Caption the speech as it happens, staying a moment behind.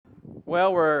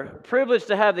Well, we're privileged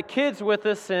to have the kids with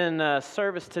us in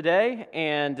service today.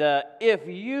 And if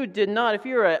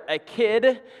you're a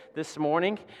kid this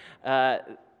morning,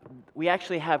 we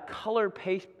actually have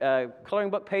coloring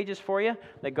book pages for you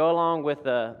that go along with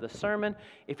the sermon.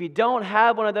 If you don't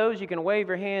have one of those, you can wave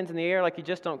your hands in the air like you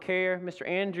just don't care. Mr.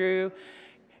 Andrew,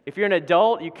 if you're an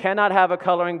adult, you cannot have a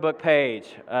coloring book page.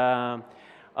 He's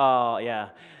going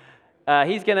to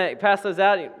pass those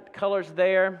out. Colors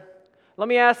there. Let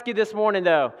me ask you this morning,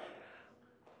 though.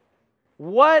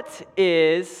 What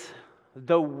is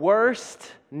the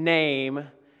worst name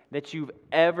that you've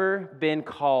ever been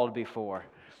called before?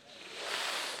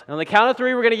 On the count of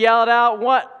three, we're going to yell it out.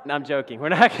 What? No, I'm joking. We're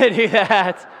not going to do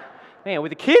that. Man,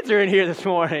 the kids are in here this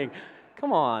morning.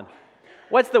 Come on.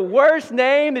 What's the worst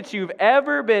name that you've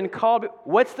ever been called?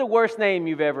 What's the worst name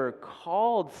you've ever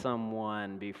called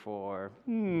someone before?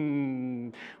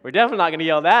 We're definitely not going to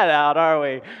yell that out, are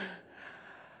we?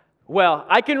 Well,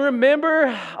 I can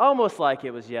remember almost like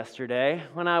it was yesterday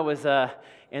when I was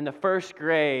in the first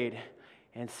grade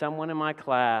and someone in my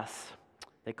class,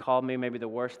 they called me maybe the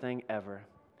worst thing ever.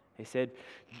 They said,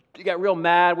 you got real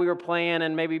mad, we were playing,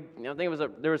 and maybe, I think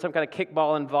there was some kind of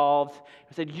kickball involved.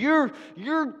 I said, you're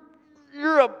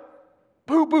a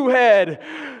poo-poo head.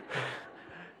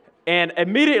 And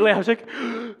immediately I was like, no,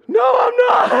 I'm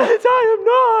not, I am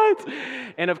not.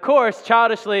 And of course,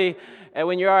 childishly, and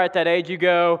when you are at that age, you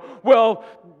go, well,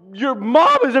 your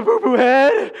mom is a poo-poo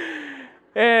head.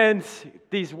 And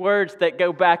these words that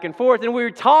go back and forth. And we were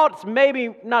taught,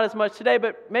 maybe not as much today,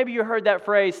 but maybe you heard that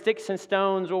phrase, sticks and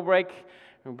stones will break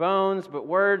your bones, but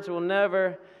words will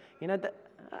never.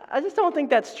 I just don't think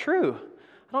that's true.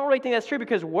 I don't really think that's true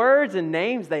because words and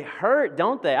names, they hurt,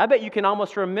 don't they? I bet you can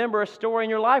almost remember a story in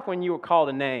your life when you were called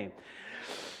a name.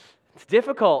 It's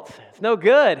difficult. It's no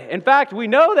good. In fact, we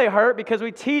know they hurt because we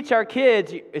teach our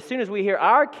kids, as soon as we hear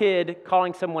our kid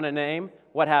calling someone a name,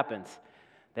 what happens?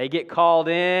 They get called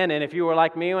in, and if you were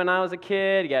like me when I was a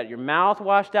kid, you got your mouth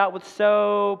washed out with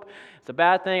soap. It's a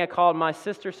bad thing. I called my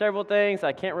sister several things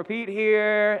I can't repeat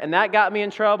here, and that got me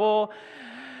in trouble.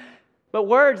 But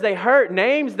words, they hurt.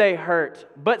 Names, they hurt.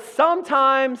 But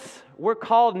sometimes we're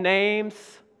called names,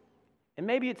 and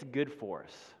maybe it's good for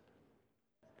us.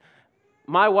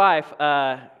 My wife,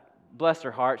 bless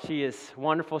her heart, she is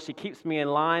wonderful. She keeps me in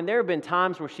line. There have been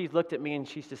times where she's looked at me and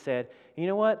she's just said, you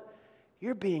know what?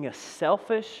 You're being a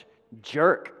selfish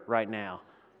jerk right now.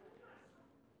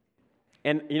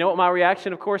 And you know what my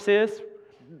reaction, of course, is?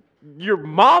 Your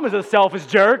mom is a selfish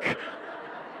jerk.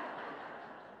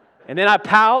 And then I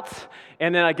pout,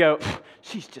 and then I go,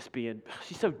 she's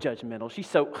so judgmental. She's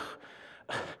so...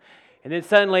 And then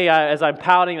suddenly, as I'm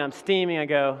pouting, I'm steaming, I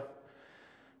go,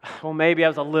 well, maybe I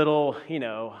was a little,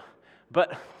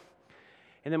 but...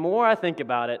 And the more I think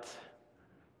about it,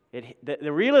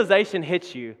 the realization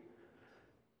hits you.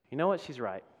 You know what? She's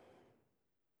right.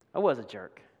 I was a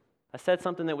jerk. I said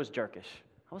something that was jerkish.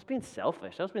 I was being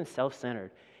selfish. I was being self-centered.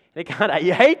 And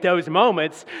you hate those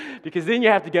moments because then you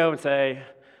have to go and say,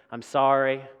 I'm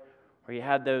sorry. Or you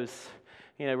have those,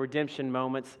 redemption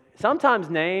moments. Sometimes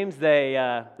names, they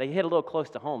hit a little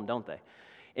close to home, don't they?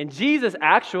 And Jesus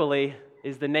actually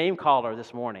is the name caller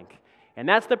this morning. And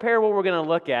that's the parable we're going to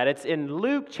look at. It's in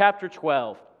Luke chapter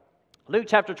 12. Luke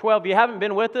chapter 12, if you haven't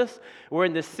been with us, we're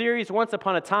in this series, Once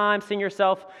Upon a Time, Seeing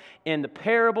Yourself in the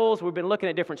Parables. We've been looking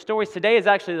at different stories. Today is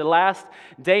actually the last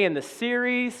day in the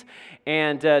series,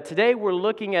 and today we're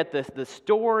looking at the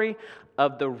story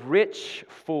of the rich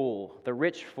fool,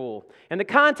 And the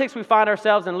context we find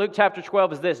ourselves in Luke chapter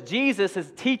 12 is this. Jesus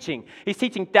is teaching. He's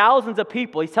teaching thousands of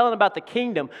people. He's telling them about the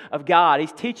kingdom of God.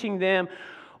 He's teaching them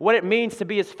what it means to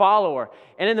be his follower.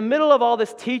 And in the middle of all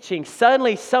this teaching,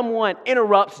 suddenly someone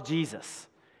interrupts Jesus.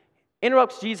 And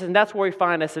that's where we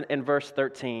find us in verse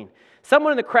 13.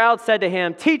 Someone in the crowd said to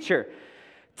him, Teacher,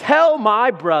 tell my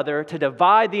brother to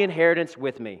divide the inheritance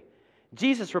with me.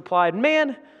 Jesus replied,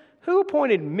 Man, who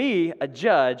appointed me a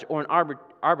judge or an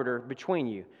arbiter between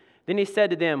you? Then he said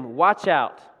to them, Watch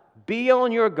out. Be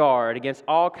on your guard against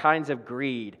all kinds of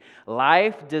greed.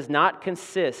 Life does not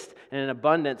consist in an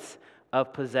abundance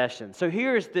of possession. So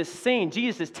here's this scene.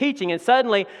 Jesus is teaching, and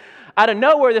suddenly, out of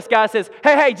nowhere, this guy says,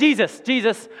 Hey,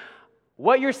 Jesus,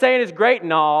 what you're saying is great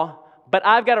and all, but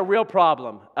I've got a real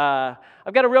problem. I've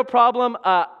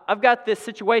got this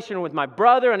situation with my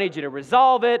brother. I need you to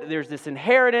resolve it. There's this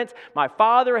inheritance. My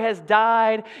father has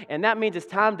died, and that means it's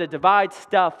time to divide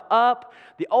stuff up.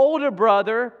 The older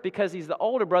brother, because he's the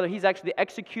older brother, he's actually the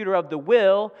executor of the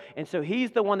will, and so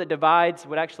he's the one that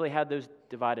would actually have those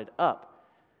divided up.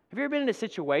 Have you ever been in a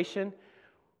situation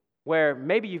where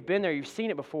maybe you've been there, you've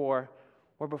seen it before,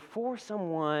 where before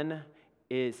someone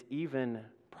is even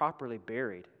properly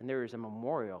buried, and there is a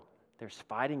memorial. There's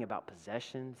fighting about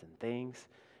possessions and things,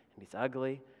 and he's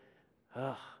ugly.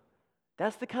 Ugh.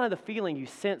 That's the kind of the feeling you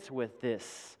sense with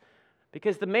this.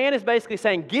 Because the man is basically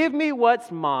saying, give me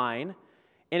what's mine.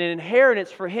 And an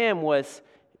inheritance for him was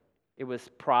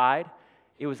pride,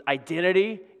 it was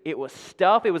identity, it was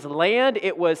stuff, it was land,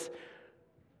 and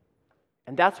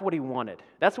that's what he wanted.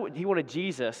 That's what he wanted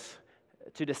Jesus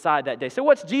to decide that day. So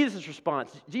what's Jesus'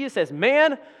 response? Jesus says,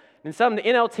 man, and some of the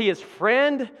NLT is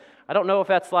friend. I don't know if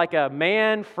that's like a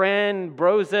man, friend,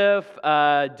 brosif,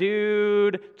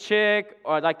 dude, chick,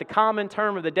 or like the common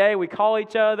term of the day we call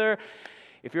each other.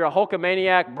 If you're a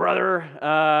Hulkamaniac, brother,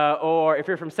 or if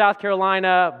you're from South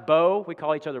Carolina, Bo. We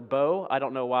call each other Bo. I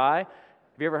don't know why. Have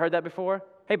you ever heard that before?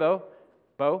 Hey, Bo.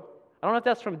 Bo. I don't know if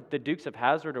that's from the Dukes of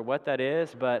Hazzard or what that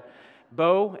is, but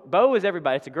Bo. Bo is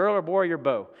everybody. It's a girl or boy, you're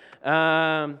Bo.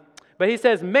 But he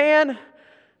says, man,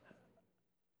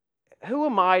 who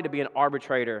am I to be an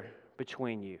arbitrator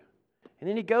between you? And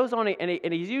then he goes on and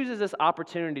he uses this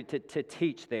opportunity to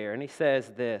teach there. And he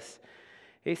says this.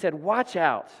 He said, watch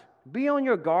out. Be on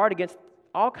your guard against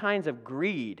all kinds of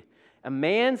greed. A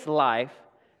man's life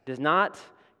does not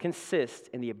consist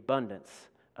in the abundance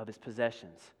of his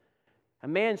possessions. A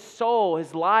man's soul,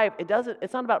 his life,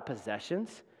 it's not about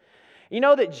possessions. You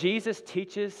know that Jesus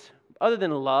teaches, other than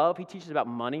love, he teaches about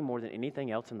money more than anything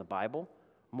else in the Bible,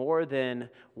 more than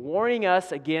warning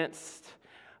us against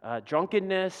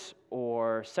drunkenness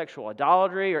or sexual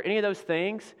idolatry or any of those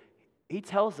things. He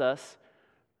tells us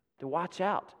to watch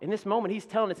out. In this moment, he's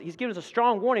telling us, he's giving us a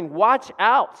strong warning, watch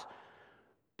out.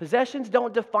 Possessions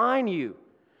don't define you.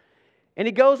 And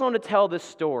he goes on to tell this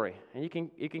story, and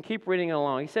you can keep reading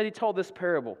along. He said he told this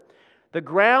parable. The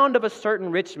ground of a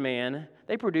certain rich man,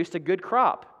 they produced a good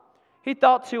crop. He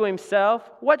thought to himself,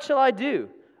 what shall I do?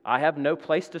 I have no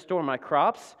place to store my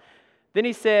crops. Then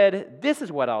he said, this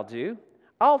is what I'll do.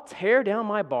 I'll tear down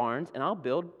my barns, and I'll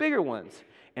build bigger ones.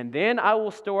 And then I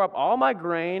will store up all my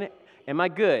grain and my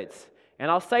goods. And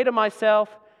I'll say to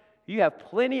myself, you have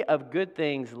plenty of good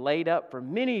things laid up for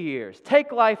many years.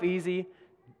 Take life easy,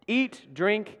 eat,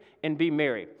 drink, and be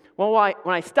merry. Well,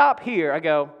 when I stop here, I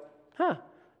go,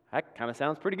 that kind of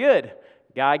sounds pretty good.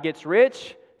 Guy gets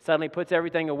rich, suddenly puts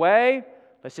everything away.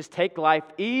 Let's just take life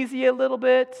easy a little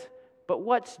bit. But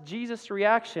what's Jesus'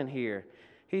 reaction here?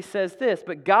 He says this,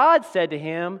 but God said to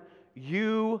him,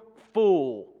 you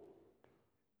fool.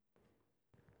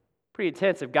 Pretty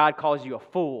intense if God calls you a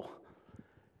fool.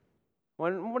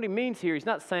 What he means here, he's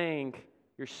not saying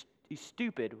he's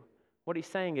stupid. What he's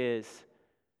saying is,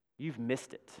 you've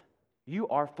missed it. You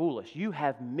are foolish. You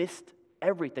have missed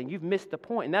everything. You've missed the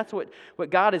point. And that's what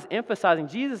God is emphasizing.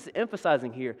 Jesus is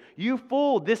emphasizing here. You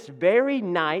fool, this very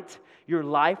night, your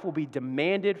life will be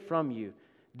demanded from you.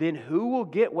 Then who will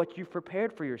get what you've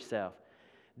prepared for yourself?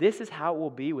 This is how it will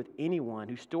be with anyone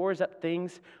who stores up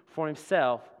things for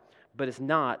himself, but is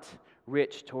not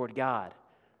rich toward God.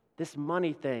 This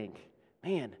money thing,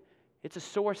 man, it's a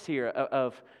source here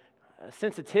of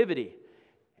sensitivity.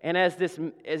 And as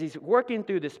he's working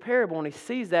through this parable and he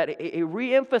sees that, he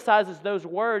reemphasizes those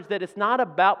words that it's not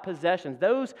about possessions.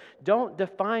 Those don't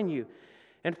define you.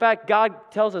 In fact, God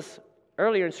tells us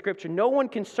earlier in Scripture, no one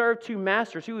can serve two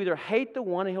masters. He'll either hate the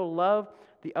one and he'll love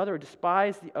the other, or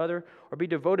despise the other, or be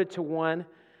devoted to one.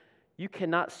 You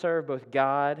cannot serve both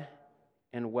God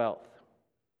and wealth.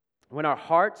 When our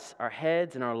hearts, our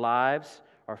heads, and our lives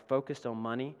are focused on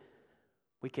money,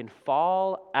 we can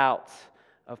fall out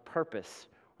of purpose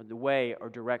or the way or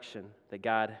direction that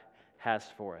God has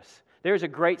for us. There's a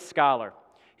great scholar.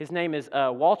 His name is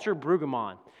Walter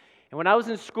Brueggemann. And when I was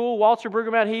in school, Walter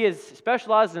Brueggemann, he is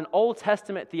specialized in Old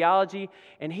Testament theology,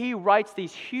 and he writes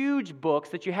these huge books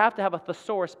that you have to have a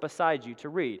thesaurus beside you to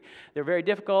read. They're very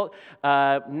difficult,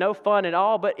 no fun at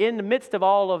all, but in the midst of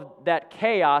all of that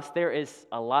chaos, there is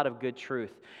a lot of good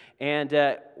truth.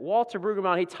 And Walter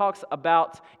Brueggemann, he talks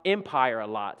about empire a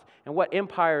lot and what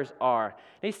empires are. And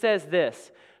he says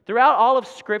this, throughout all of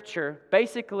Scripture,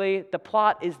 basically the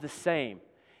plot is the same.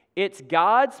 It's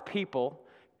God's people,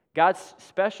 God's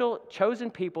special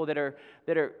chosen people that are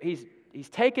he's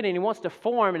taken and he wants to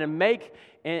form and to make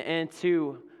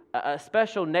into a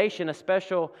special nation, a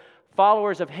special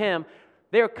followers of him.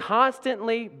 They're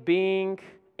constantly being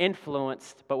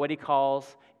influenced by what he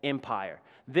calls empire.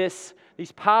 These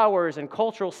powers and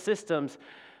cultural systems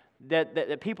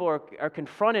that people are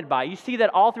confronted by. You see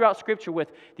that all throughout Scripture with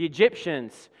the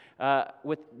Egyptians,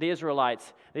 with the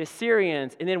Israelites, the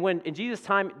Assyrians, and then when in Jesus'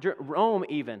 time, Rome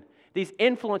even. These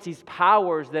influence, these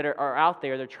powers that are out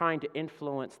there, they're trying to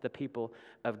influence the people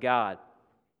of God.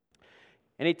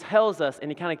 And he tells us, and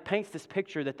he kind of paints this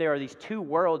picture that there are these two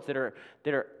worlds that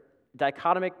are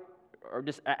dichotomic or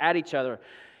just at each other.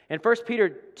 And 1 Peter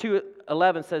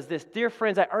 2:11 says this, "Dear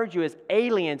friends, I urge you as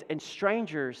aliens and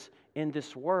strangers in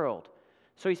this world."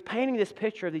 So he's painting this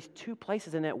picture of these two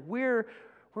places and that we're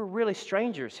really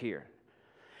strangers here.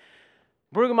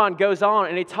 Brueggemann goes on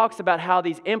and he talks about how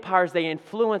these empires, they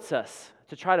influence us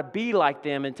to try to be like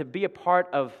them and to be a part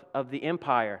of the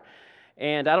empire.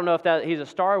 And I don't know if he's a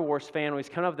Star Wars fan when he's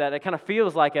kind of that. It kind of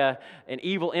feels like an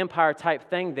evil empire type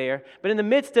thing there. But in the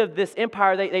midst of this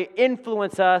empire, they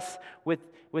influence us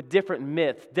with different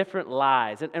myths, different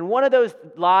lies. And one of those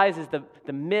lies is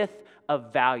the myth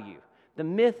of value. The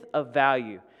myth of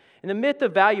value. And the myth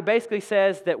of value basically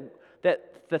says that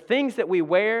the things that we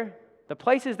wear, the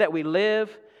places that we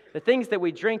live, the things that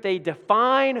we drink, they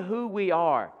define who we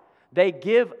are. They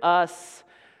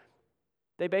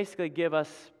basically give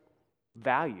us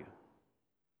value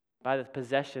by the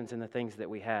possessions and the things that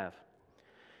we have.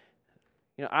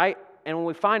 And when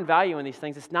we find value in these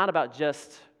things, it's not about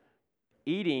just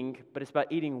eating, but it's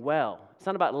about eating well. It's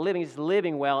not about living, it's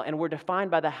living well, and we're defined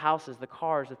by the houses, the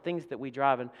cars, the things that we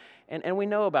drive, and we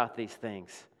know about these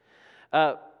things.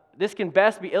 This can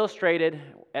best be illustrated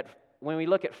when we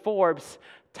look at Forbes'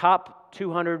 top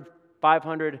 200,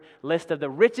 500 list of the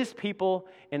richest people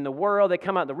in the world. They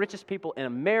come out the richest people in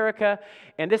America,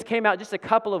 and this came out just a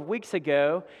couple of weeks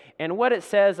ago, and what it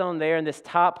says on there in this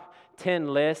top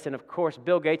 10 list, and of course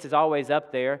Bill Gates is always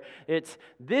up there, it's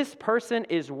this person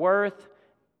is worth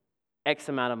X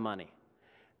amount of money.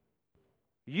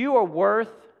 You are worth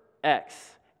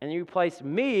X, and you place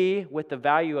me with the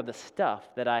value of the stuff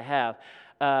that I have.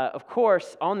 Of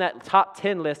course, on that top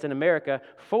 10 list in America,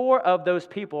 4 of those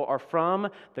people are from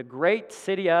the great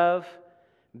city of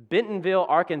Bentonville,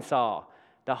 Arkansas,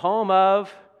 the home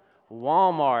of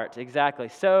Walmart. Exactly.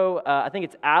 So I think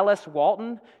it's Alice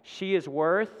Walton. She is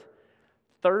worth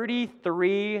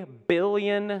 $33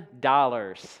 billion.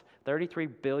 $33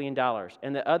 billion.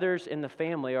 And the others in the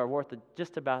family are worth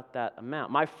just about that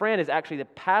amount. My friend is actually the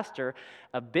pastor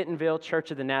of Bentonville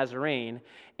Church of the Nazarene,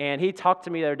 and he talked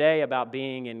to me the other day about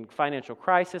being in financial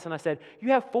crisis, and I said, you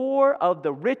have 4 of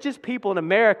the richest people in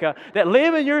America that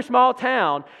live in your small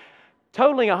town,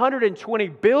 totaling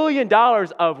 $120 billion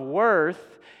of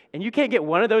worth, and you can't get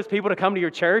one of those people to come to your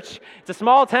church? It's a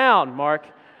small town, Mark,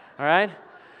 all right?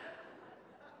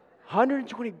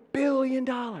 $120 billion.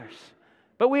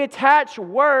 But we attach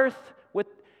worth with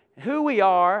who we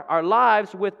are, our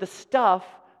lives, with the stuff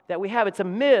that we have. It's a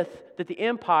myth that the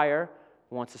empire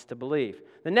wants us to believe.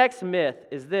 The next myth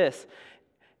is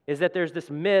that there's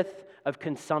this myth of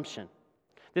consumption.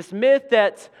 This myth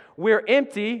that we're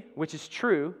empty, which is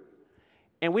true,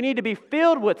 and we need to be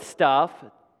filled with stuff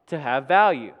to have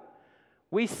value.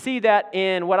 We see that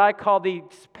in what I call these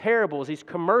parables, these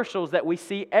commercials that we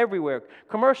see everywhere.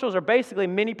 Commercials are basically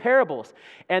mini parables,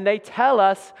 and they tell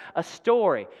us a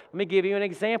story. Let me give you an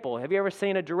example. Have you ever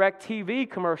seen a DirecTV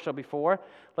commercial before?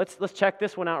 Let's check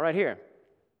this one out right here.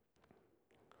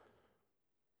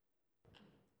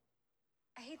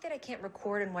 I hate that I can't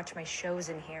record and watch my shows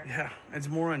in here. Yeah, it's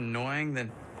more annoying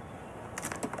than...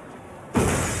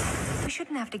 We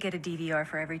shouldn't have to get a DVR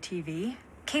for every TV.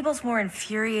 Cable's more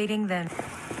infuriating than...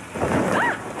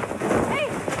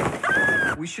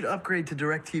 We should upgrade to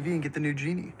DirecTV and get the new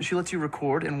Genie. She lets you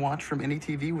record and watch from any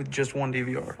TV with just one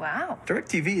DVR. Wow.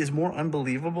 DirecTV is more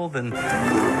unbelievable than...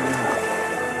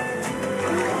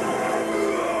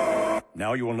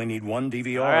 Now you only need one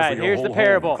DVR All right, for your here's whole the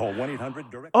parable. Home. Call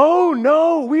 1-800-DIRECTV. Oh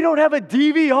no, we don't have a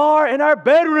DVR in our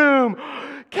bedroom.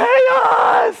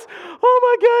 Chaos! Oh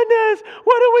my goodness,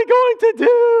 what are we going to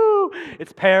do?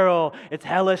 It's peril, it's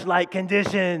hellish-like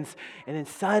conditions. And then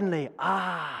suddenly,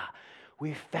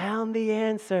 we found the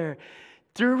answer.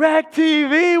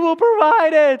 DirecTV will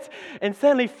provide it. And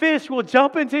suddenly fish will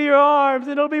jump into your arms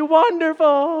and it'll be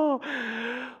wonderful.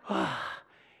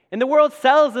 And the world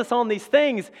sells us on these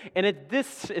things, and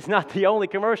this is not the only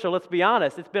commercial, let's be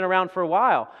honest. It's been around for a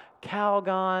while.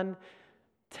 Calgon,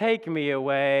 take me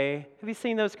away. Have you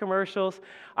seen those commercials?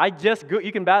 By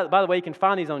the way, you can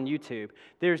find these on YouTube.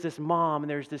 There's this mom, and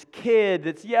there's this kid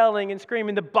that's yelling and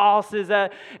screaming. The boss is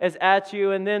at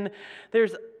you, and then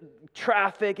there's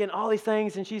traffic and all these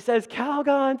things, and she says,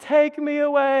 Calgon, take me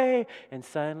away. And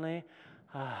suddenly,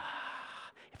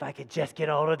 if I could just get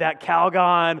hold of that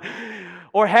Calgon.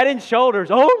 Or Head & Shoulders.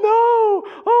 Oh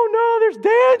no, there's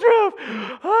dandruff.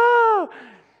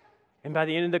 And by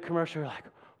the end of the commercial, you're like,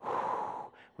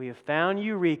 we have found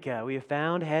Eureka. We have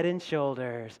found Head &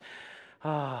 Shoulders.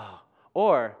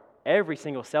 Or every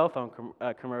single cell phone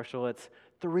commercial, it's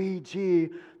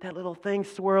 3G, that little thing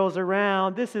swirls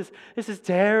around. This is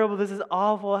terrible. This is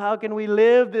awful. How can we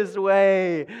live this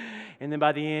way? And then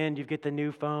by the end, you get the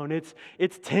new phone. It's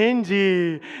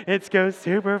 10G. It goes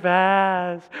super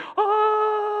fast.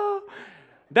 Oh!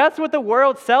 That's what the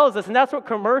world sells us, and that's what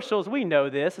commercials, we know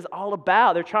this, is all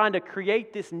about. They're trying to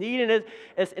create this need, and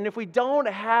if we don't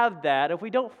have that, if we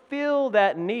don't feel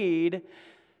that need, then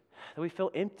we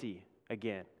feel empty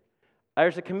again.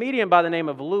 There's a comedian by the name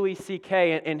of Louis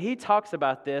C.K., and he talks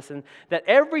about this, and that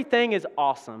everything is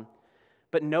awesome,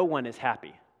 but no one is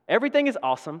happy. Everything is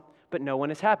awesome, but no one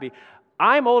is happy.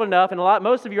 I'm old enough, and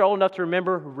most of you are old enough to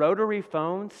remember rotary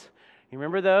phones. You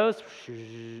remember those?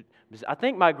 I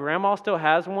think my grandma still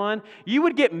has one. You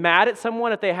would get mad at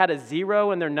someone if they had a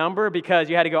 0 in their number because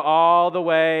you had to go all the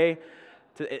way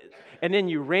to it. And then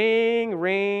you ring,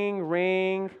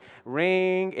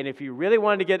 and if you really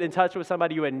wanted to get in touch with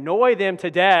somebody, you annoy them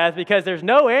to death because there's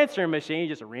no answering machine. You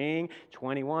just ring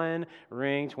 21,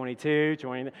 ring 22,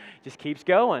 20. Just keeps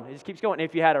going. It just keeps going. And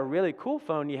if you had a really cool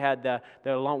phone, you had the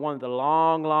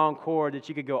long cord that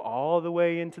you could go all the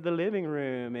way into the living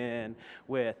room in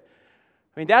with.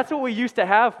 I mean, that's what we used to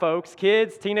have, folks,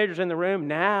 kids, teenagers in the room.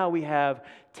 Now we have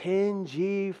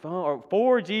 10G phone or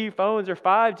 4G phones or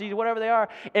 5G, whatever they are.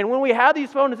 And when we have these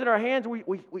phones in our hands,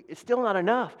 it's still not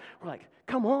enough. We're like,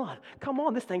 come on,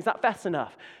 this thing's not fast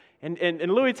enough. And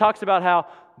Louis talks about how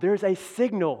there's a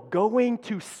signal going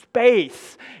to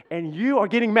space, and you are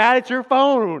getting mad at your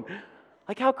phone.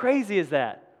 Like, how crazy is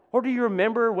that? Or do you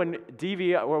remember when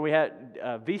we had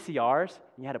VCRs,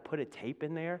 and you had to put a tape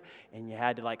in there, and you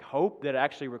had to hope that it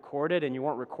actually recorded, and you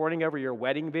weren't recording over your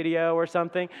wedding video or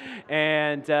something?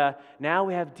 And now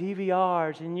we have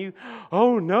DVRs, and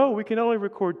oh no, we can only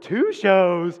record 2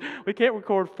 shows. We can't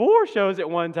record 4 shows at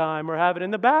one time, or have it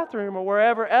in the bathroom, or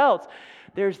wherever else.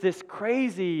 There's this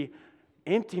crazy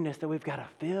emptiness that we've got to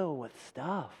fill with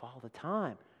stuff all the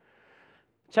time.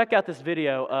 Check out this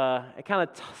video. It kind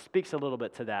of speaks a little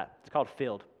bit to that. It's called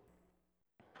Filled.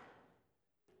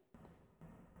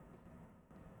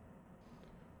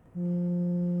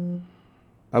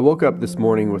 I woke up this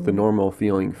morning with a normal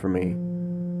feeling for me.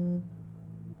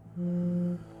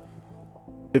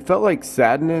 It felt like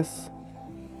sadness,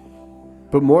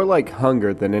 but more like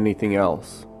hunger than anything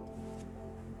else.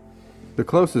 The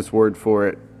closest word for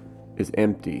it is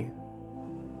empty.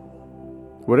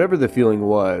 Whatever the feeling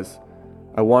was,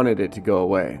 I wanted it to go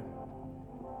away.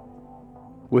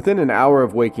 Within an hour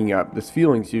of waking up, this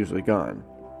feeling's usually gone.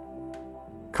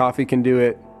 Coffee can do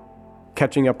it,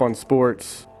 catching up on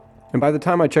sports, and by the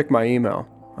time I check my email,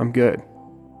 I'm good.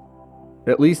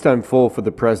 At least I'm full for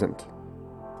the present.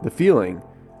 The feeling,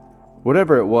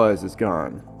 whatever it was, is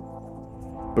gone.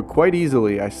 But quite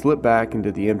easily, I slip back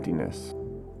into the emptiness.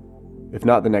 If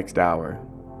not the next hour,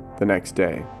 the next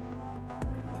day.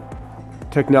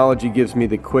 Technology gives me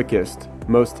the quickest,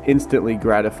 most instantly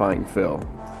gratifying fill.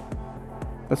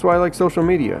 That's why I like social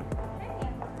media.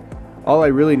 All I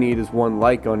really need is one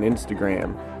like on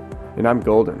Instagram, and I'm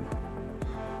golden.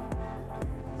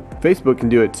 Facebook can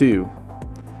do it too,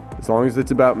 as long as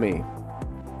it's about me.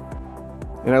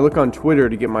 And I look on Twitter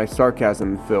to get my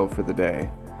sarcasm fill for the day.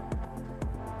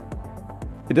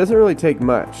 It doesn't really take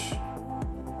much,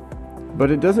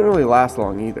 but it doesn't really last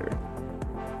long either.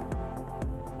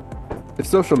 If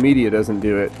social media doesn't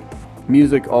do it,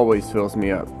 music always fills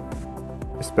me up,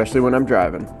 especially when I'm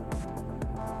driving.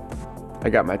 I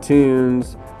got my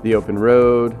tunes, the open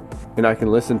road, and I can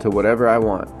listen to whatever I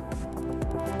want.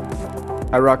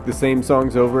 I rock the same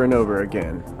songs over and over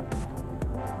again.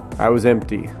 I was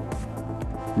empty.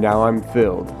 Now I'm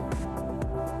filled.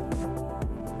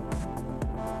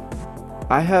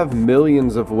 I have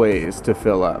millions of ways to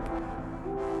fill up.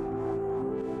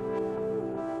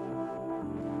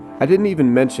 I didn't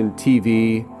even mention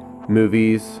TV,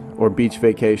 movies, or beach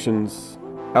vacations,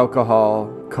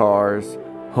 alcohol, cars,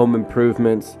 home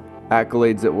improvements,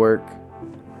 accolades at work.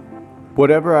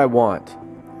 Whatever I want,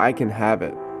 I can have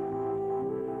it.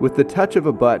 With the touch of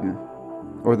a button,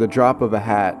 or the drop of a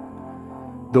hat,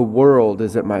 the world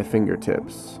is at my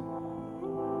fingertips.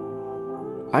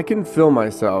 I can fill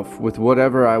myself with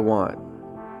whatever I want,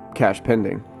 cash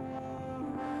pending.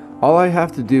 All I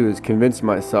have to do is convince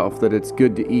myself that it's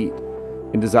good to eat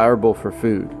and desirable for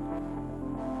food.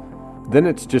 Then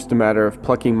it's just a matter of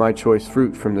plucking my choice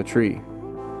fruit from the tree.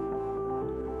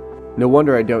 No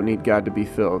wonder I don't need God to be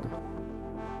filled.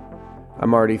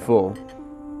 I'm already full.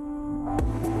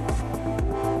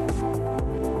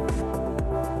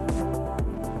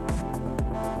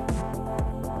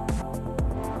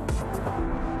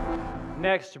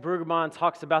 Next, Brueggemann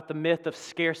talks about the myth of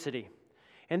scarcity.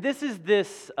 And this is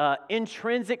this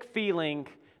intrinsic feeling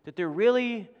that there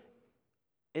really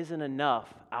isn't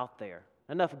enough out there,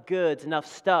 enough goods, enough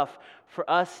stuff for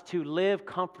us to live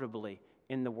comfortably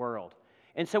in the world.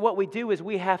 And so what we do is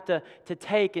we have to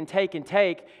take and take and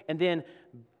take, and then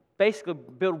basically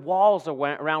build walls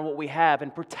around what we have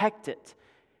and protect it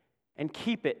and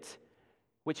keep it,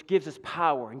 which gives us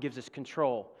power and gives us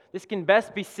control. This can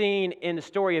best be seen in the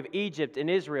story of Egypt and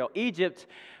Israel. Egypt,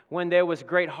 when there was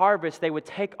great harvest, they would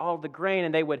take all the grain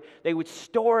and they would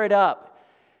store it up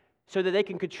so that they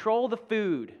can control the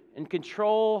food and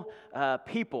control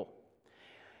people.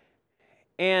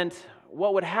 And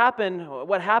what happened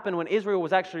when Israel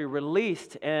was actually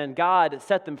released and God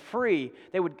set them free,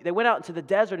 they went out into the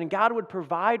desert and God would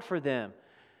provide for them.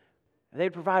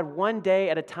 They'd provide one day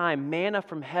at a time, manna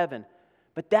from heaven.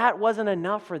 But that wasn't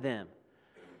enough for them.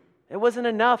 It wasn't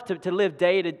enough to live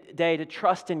day to day, to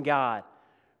trust in God.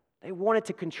 They wanted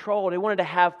to control. They wanted to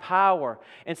have power.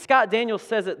 And Scott Daniels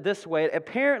says it this way.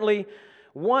 Apparently,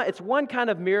 it's one kind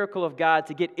of miracle of God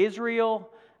to get Israel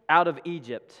out of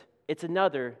Egypt. It's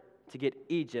another to get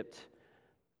Egypt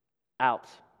out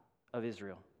of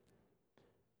Israel.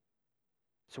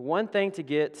 It's one thing to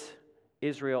get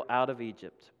Israel out of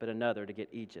Egypt, but another to get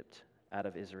Egypt out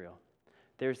of Israel.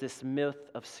 There's this myth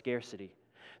of scarcity.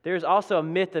 There's also a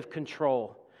myth of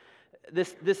control.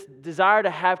 This desire to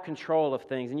have control of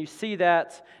things. And you see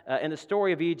that in the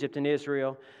story of Egypt and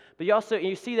Israel. But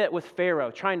you see that with Pharaoh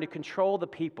trying to control the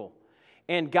people.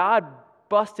 And God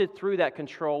busted through that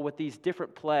control with these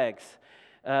different plagues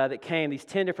that came, these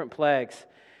 10 different plagues.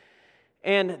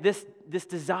 And this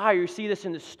desire, you see this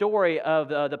in the story of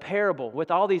the parable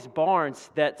with all these barns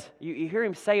that you hear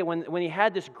him say when he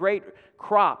had this great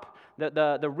crop.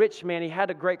 The rich man, he had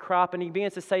a great crop, and he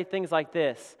begins to say things like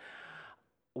this.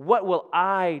 What will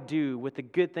I do with the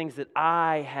good things that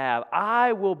I have?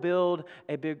 I will build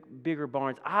bigger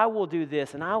barns. I will do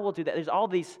this, and I will do that. There's all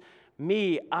these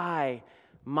me, I,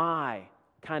 my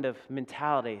kind of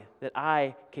mentality that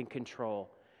I can control.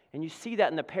 And you see that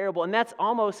in the parable, and that's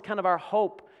almost kind of our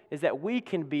hope, is that we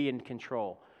can be in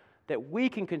control, that we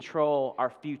can control our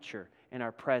future and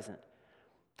our present.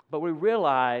 But we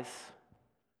realize,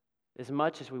 as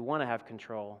much as we want to have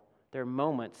control, there are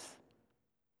moments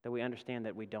that we understand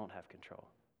that we don't have control,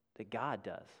 that God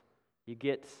does. You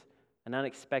get an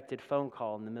unexpected phone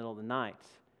call in the middle of the night.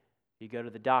 You go to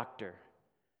the doctor.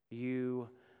 You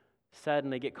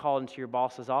suddenly get called into your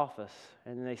boss's office,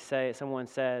 and someone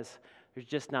says, there's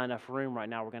just not enough room right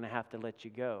now. We're going to have to let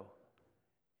you go.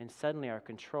 And suddenly our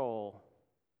control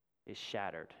is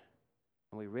shattered.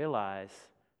 And we realize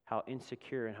how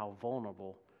insecure and how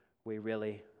vulnerable we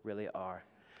really, really are.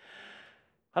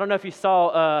 I don't know if you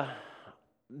saw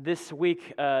this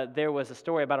week there was a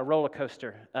story about a roller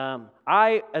coaster.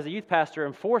 I, as a youth pastor,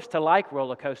 am forced to like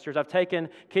roller coasters. I've taken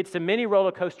kids to many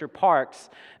roller coaster parks.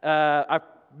 I've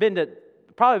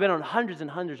probably been on hundreds and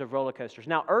hundreds of roller coasters.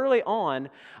 Now, early on,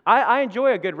 I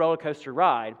enjoy a good roller coaster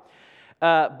ride,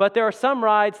 but there are some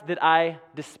rides that I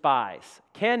despise,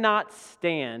 cannot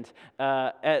stand.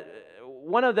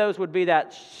 One of those would be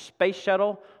that space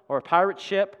shuttle or a pirate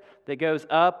ship that goes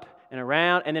up and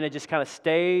around, and then it just kind of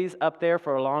stays up there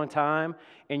for a long time,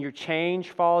 and your change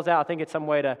falls out. I think it's some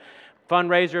way to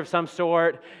fundraiser of some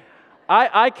sort.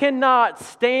 I cannot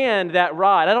stand that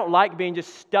ride. I don't like being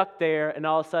just stuck there, and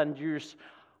all of a sudden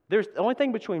there's the only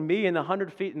thing between me and the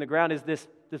 100 feet in the ground is this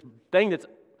thing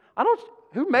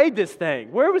who made this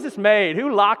thing? Where was this made?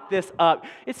 Who locked this up?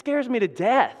 It scares me to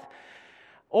death.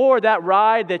 Or that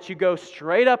ride that you go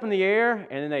straight up in the air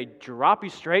and then they drop you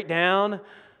straight down,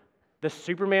 the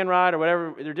Superman ride or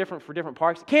whatever. They're different for different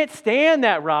parks. Can't stand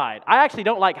that ride. I actually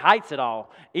don't like heights at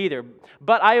all either.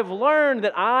 But I have learned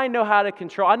that I know how to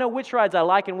control. I know which rides I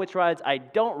like and which rides I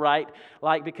don't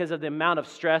like because of the amount of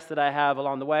stress that I have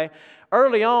along the way.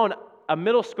 Early on, a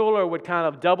middle schooler would kind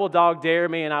of double dog dare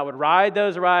me, and I would ride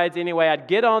those rides anyway. I'd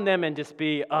get on them and just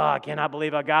be, I cannot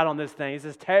believe I got on this thing. This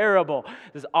is terrible.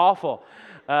 This is awful.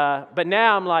 But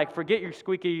now I'm like, forget your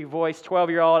squeaky voice,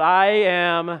 12-year-old. I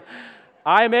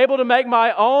am able to make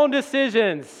my own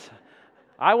decisions.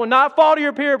 I will not fall to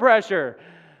your peer pressure.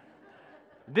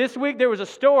 This week there was a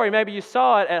story, maybe you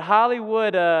saw it, at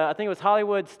Hollywood, I think it was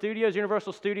Hollywood Studios,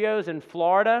 Universal Studios in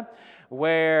Florida,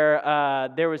 where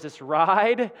there was this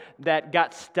ride that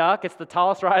got stuck. It's the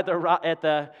tallest ride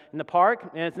in the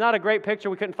park, and it's not a great picture.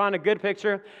 We couldn't find a good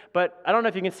picture, but I don't know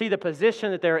if you can see the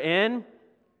position that they're in.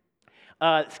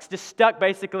 It's just stuck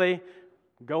basically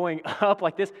going up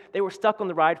like this. They were stuck on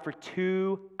the ride for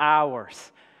 2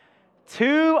 hours.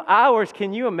 2 hours.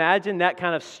 Can you imagine that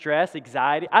kind of stress,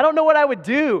 anxiety? I don't know what I would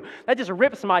do. That just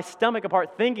rips my stomach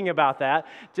apart thinking about that.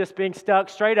 Just being stuck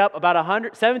straight up about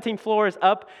 117 floors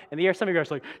up in the air. Some of you are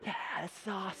just like, yeah, that's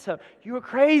awesome. You were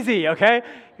crazy, okay?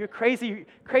 You're crazy,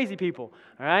 crazy people,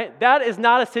 all right? That is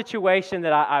not a situation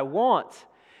that I want.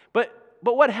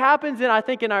 But what happens, I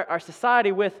think, in our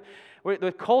society with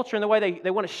culture and the way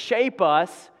they want to shape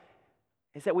us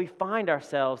is that we find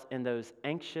ourselves in those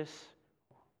anxious,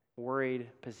 worried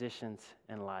positions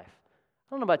in life. I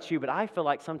don't know about you, but I feel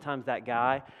like sometimes that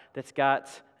guy that's got,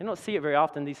 I don't see it very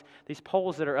often, these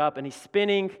poles that are up and he's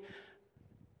spinning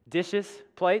dishes,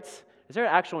 plates. Is there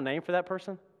an actual name for that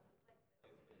person?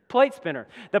 Plate spinner.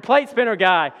 The plate spinner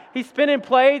guy. He's spinning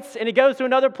plates and he goes to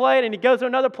another plate and he goes to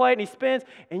another plate and he spins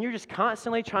and you're just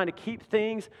constantly trying to keep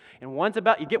things and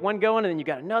you get one going and then you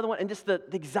got another one and just the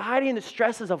anxiety and the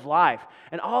stresses of life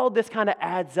and all this kind of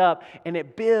adds up and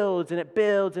it builds and it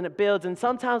builds and it builds and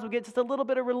sometimes we get just a little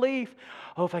bit of relief.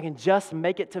 Oh, if I can just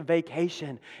make it to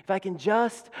vacation. If I can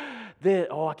just,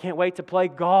 I can't wait to play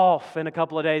golf in a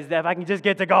couple of days. If I can just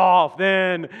get to golf,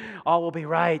 then all will be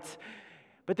right.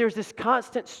 But there's this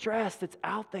constant stress that's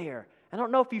out there. I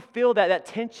don't know if you feel that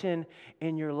tension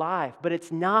in your life, but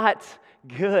it's not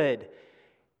good.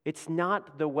 It's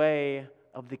not the way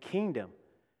of the kingdom.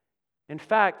 In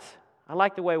fact, I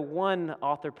like the way one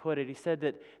author put it. He said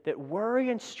that worry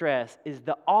and stress is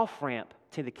the off-ramp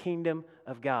to the kingdom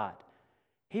of God.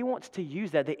 He wants to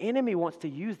use that. The enemy wants to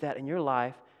use that in your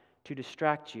life to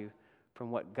distract you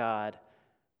from what God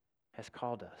has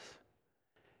called us.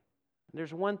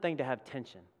 There's one thing to have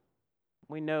tension.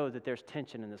 We know that there's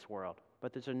tension in this world,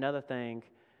 but there's another thing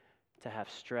to have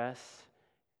stress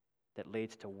that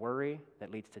leads to worry,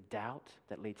 that leads to doubt,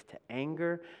 that leads to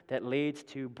anger, that leads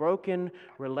to broken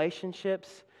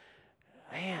relationships.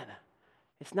 Man,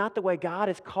 it's not the way God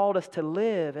has called us to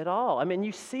live at all. I mean,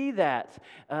 you see that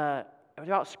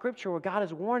throughout Scripture where God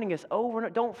is warning us over and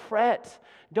over, don't fret,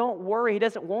 don't worry. He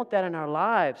doesn't want that in our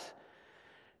lives.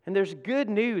 And there's good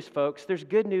news, folks. There's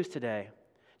good news today.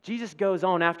 Jesus goes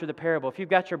on after the parable. If you've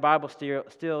got your Bible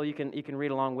still, you can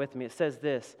read along with me. It says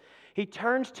this. He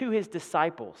turns to his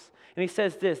disciples and he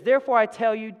says this, therefore I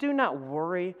tell you, do not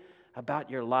worry about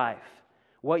your life,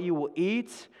 what you will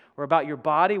eat, or about your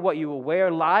body, what you will wear.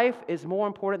 Life is more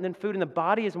important than food, and the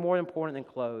body is more important than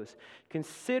clothes.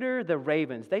 Consider the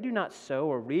ravens. They do not sow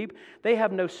or reap. They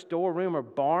have no storeroom or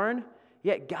barn.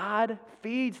 Yet God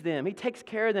feeds them. He takes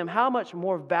care of them. How much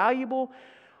more valuable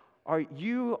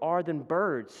you are than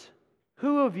birds?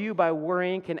 Who of you by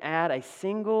worrying can add a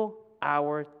single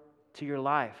hour to your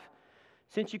life?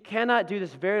 Since you cannot do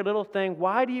this very little thing,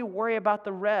 why do you worry about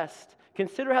the rest?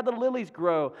 Consider how the lilies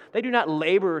grow. They do not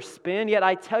labor or spin, yet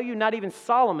I tell you, not even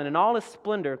Solomon in all his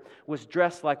splendor was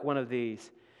dressed like one of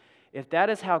these. If that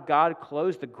is how God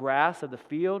clothes the grass of the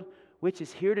field, which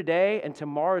is here today and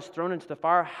tomorrow is thrown into the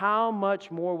fire, how much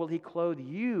more will he clothe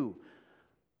you,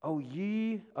 O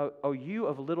you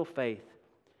of little faith?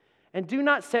 And do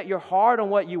not set your heart on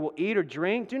what you will eat or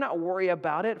drink. Do not worry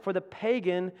about it, for the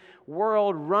pagan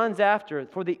world runs after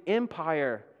it, for the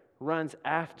empire runs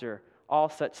after all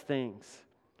such things.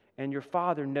 And your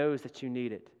Father knows that you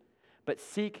need it. But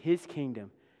seek his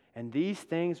kingdom, and these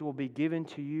things will be given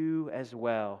to you as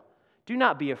well. Do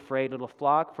not be afraid, little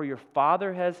flock, for your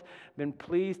Father has been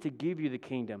pleased to give you the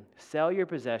kingdom. Sell your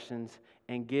possessions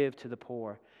and give to the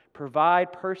poor.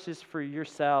 Provide purses for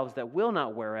yourselves that will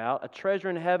not wear out, a treasure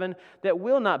in heaven that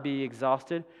will not be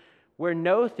exhausted, where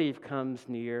no thief comes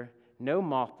near, no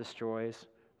moth destroys.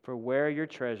 For where your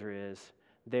treasure is,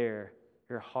 there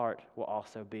your heart will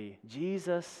also be.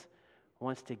 Jesus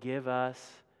wants to give us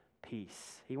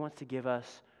peace. He wants to give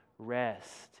us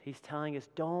rest. He's telling us,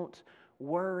 don't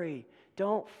worry.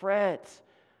 Don't fret.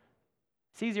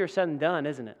 It's easier said than done,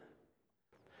 isn't it?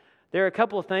 There are a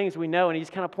couple of things we know, and he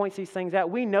just kind of points these things out.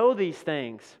 We know these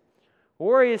things.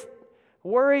 Worry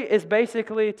is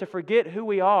basically to forget who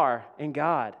we are in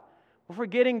God. We're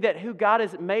forgetting that who God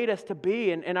has made us to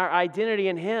be and our identity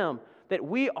in him, that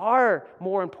we are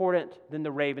more important than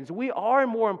the ravens. We are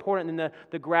more important than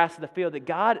the grass of the field, that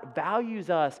God values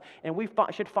us, and we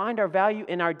should find our value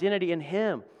and our identity in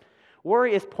him.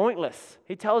 Worry is pointless.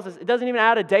 He tells us it doesn't even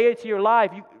add a day to your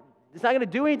life. It's not going to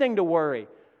do anything to worry.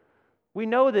 We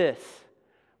know this.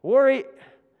 Worry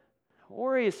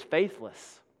is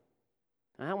faithless.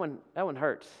 And that one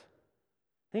hurts.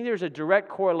 I think there's a direct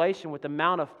correlation with the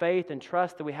amount of faith and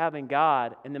trust that we have in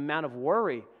God and the amount of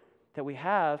worry that we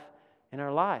have in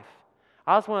our life.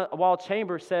 Oswald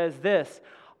Chambers says this,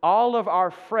 all of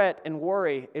our fret and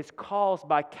worry is caused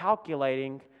by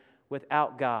calculating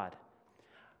without God.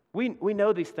 We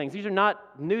know these things. These are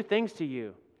not new things to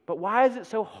you. But why is it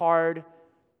so hard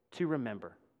to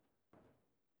remember?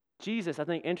 Jesus, I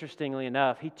think interestingly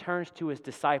enough, he turns to his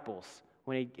disciples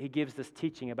when he gives this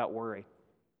teaching about worry.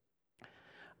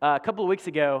 A couple of weeks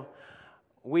ago,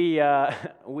 we had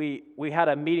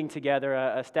a meeting together,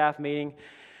 a staff meeting.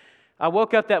 I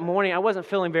woke up that morning, I wasn't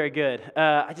feeling very good.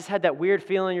 I just had that weird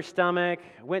feeling in your stomach.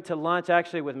 Went to lunch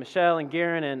actually with Michelle and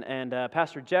Garen and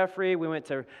Pastor Jeffrey. We went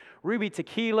to Ruby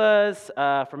Tequila's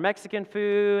for Mexican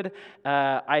food.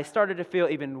 I started to feel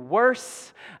even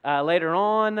worse later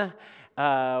on.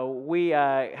 We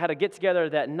had a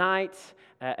get-together that night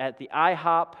at the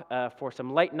IHOP for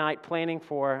some late-night planning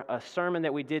for a sermon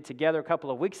that we did together a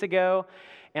couple of weeks ago.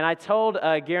 And I told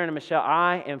Garen and Michelle,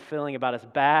 I am feeling about as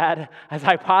bad as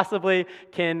I possibly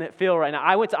can feel right now.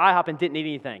 I went to IHOP and didn't eat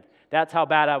anything. That's how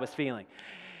bad I was feeling.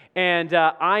 And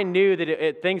I knew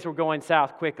that things were going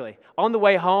south quickly. On the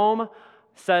way home,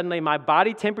 suddenly my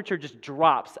body temperature just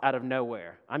drops out of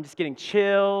nowhere. I'm just getting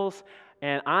chills.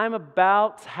 And I'm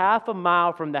about half a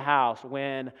mile from the house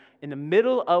when, in the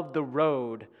middle of the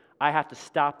road, I have to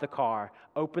stop the car,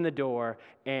 open the door,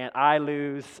 and I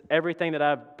lose everything that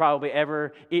I've probably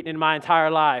ever eaten in my entire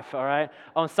life, all right,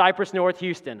 on Cypress North,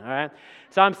 Houston, all right?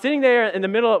 So I'm sitting there in the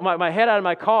middle of my head out of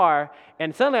my car,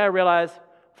 and suddenly I realize,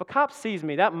 if a cop sees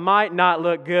me, that might not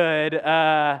look good.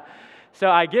 So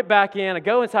I get back in, I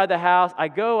go inside the house, I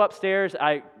go upstairs,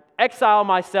 I exile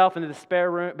myself into the spare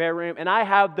room, and I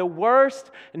have the worst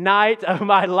night of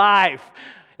my life.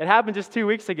 It happened just 2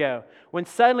 weeks ago when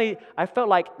suddenly I felt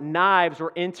like knives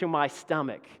were into my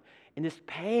stomach and this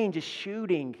pain just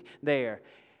shooting there.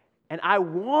 And I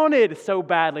wanted so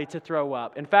badly to throw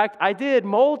up. In fact, I did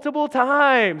multiple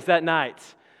times that night.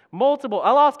 Multiple.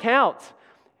 I lost count.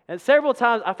 And several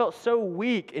times I felt so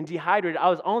weak and dehydrated. I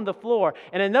was on the floor.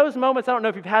 And in those moments, I don't know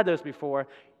if you've had those before,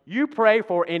 you pray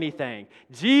for anything.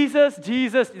 Jesus,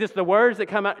 Jesus, just the words that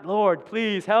come out, Lord,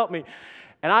 please help me.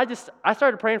 And I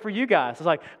started praying for you guys. I was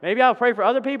like, maybe I'll pray for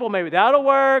other people. Maybe that'll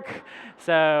work.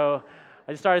 So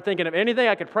I just started thinking of anything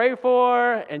I could pray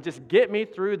for and just get me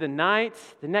through the night.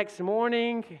 The next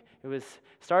morning, it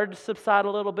started to subside a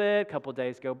little bit. A couple of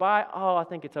days go by. Oh, I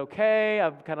think it's okay.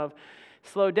 I've kind of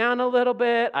slowed down a little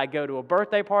bit. I go to a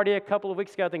birthday party a couple of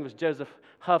weeks ago. I think it was Joseph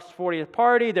Huff's 40th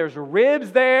party. There's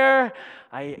ribs there.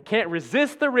 I can't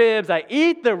resist the ribs. I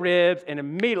eat the ribs, and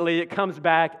immediately it comes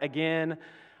back again.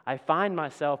 I find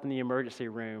myself in the emergency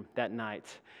room that night,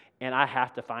 and I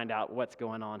have to find out what's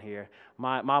going on here.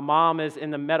 My mom is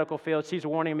in the medical field. She's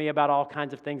warning me about all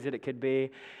kinds of things that it could be.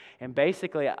 And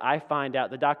basically, I find out,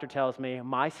 the doctor tells me,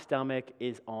 my stomach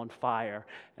is on fire.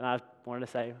 And I wanted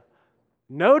to say,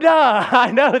 no duh,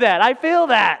 I know that, I feel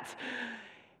that.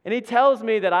 And he tells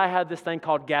me that I have this thing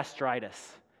called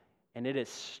gastritis, and it is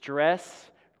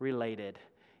stress related.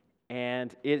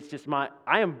 And it's just I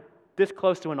am this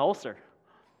close to an ulcer.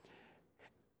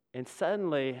 And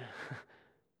suddenly,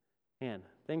 man,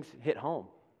 things hit home.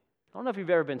 I don't know if you've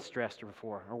ever been stressed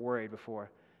before or worried before.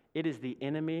 It is the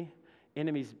enemy's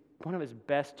one of his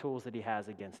best tools that he has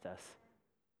against us.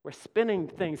 We're spinning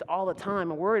things all the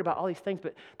time and worried about all these things,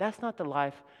 but that's not the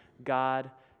life God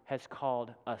has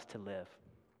called us to live.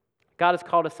 God has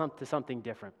called us to something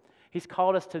different. He's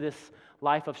called us to this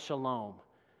life of shalom,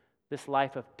 this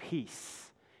life of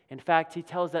peace. In fact, he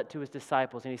tells that to his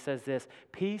disciples, and he says this,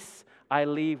 peace I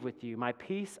leave with you, my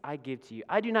peace I give to you.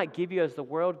 I do not give you as the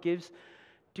world gives.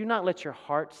 Do not let your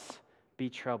hearts be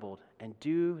troubled, and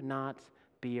do not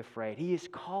be afraid. He has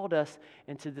called us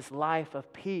into this life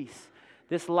of peace,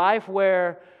 this life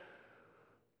where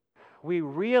we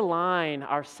realign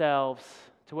ourselves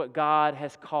to what God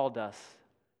has called us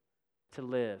to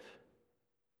live.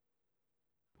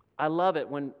 I love it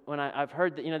when I've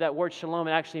heard that, that word shalom,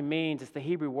 it actually means, it's the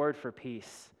Hebrew word for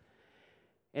peace.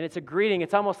 And it's a greeting,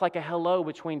 it's almost like a hello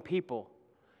between people.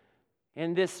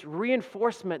 And this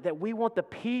reinforcement that we want the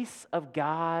peace of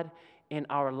God in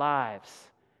our lives.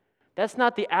 That's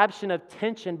not the absence of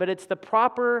tension, but it's the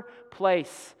proper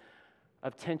place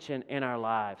of tension in our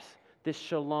lives. This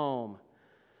shalom.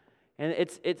 And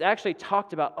it's actually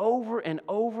talked about over and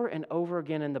over and over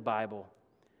again in the Bible.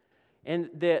 And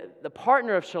the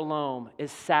partner of shalom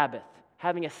is Sabbath,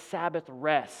 having a Sabbath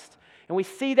rest. And we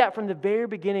see that from the very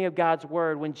beginning of God's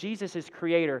Word. When Jesus is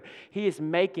creator, he is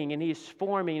making and he is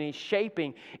forming and he's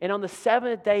shaping. And on the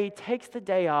seventh day, he takes the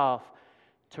day off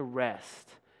to rest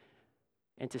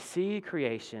and to see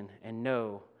creation and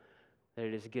know that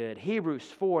it is good.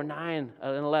 Hebrews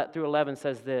 4:9 through 11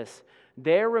 says this,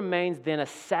 there remains then a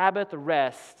Sabbath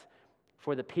rest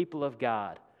for the people of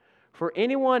God. For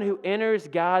anyone who enters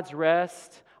God's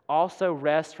rest also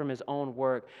rest from his own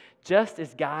work, just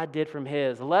as God did from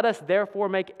his. Let us therefore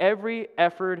make every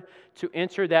effort to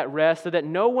enter that rest, so that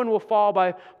no one will fall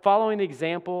by following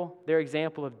their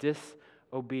example of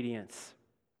disobedience.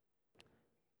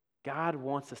 God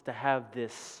wants us to have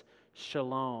this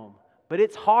shalom. But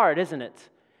it's hard, isn't it?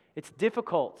 It's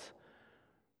difficult.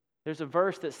 There's a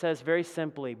verse that says very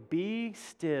simply, "Be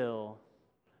still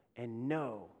and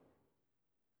know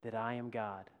that I am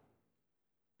God."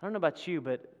 I don't know about you,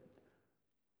 but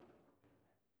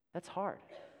that's hard.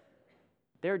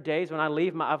 There are days when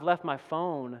I've left my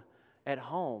phone at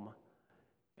home,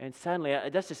 and suddenly I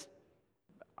don't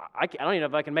even know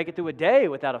if I can make it through a day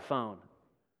without a phone.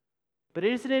 But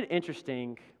isn't it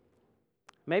interesting?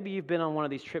 Maybe you've been on one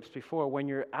of these trips before when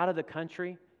you're out of the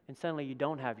country and suddenly you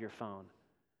don't have your phone.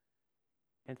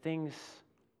 And things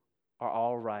are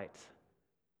all right.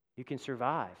 You can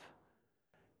survive.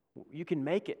 You can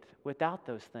make it without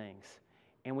those things.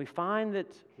 And we find that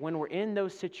when we're in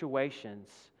those situations,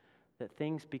 that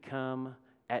things become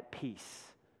at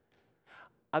peace.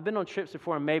 I've been on trips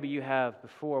before, and maybe you have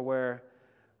before, where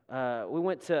we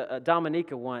went to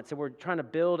Dominica once, and we're trying to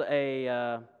build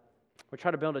a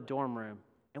dorm room.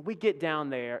 And we get down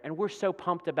there, and we're so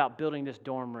pumped about building this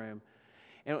dorm room.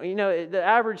 And you know,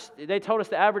 they told us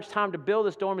the average time to build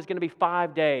this dorm is going to be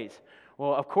 5 days.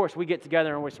 Well, of course, we get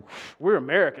together and we're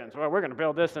Americans. Well, we're going to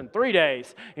build this in 3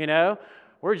 days, you know.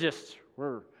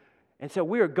 And so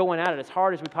we are going at it as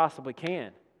hard as we possibly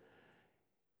can.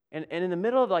 And in the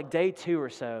middle of like day 2 or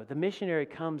so, the missionary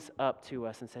comes up to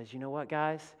us and says, "You know what,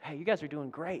 guys? Hey, you guys are doing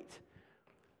great.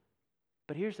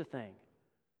 But here's the thing.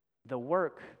 The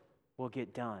work will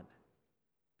get done.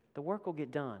 The work will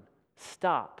get done.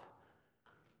 Stop.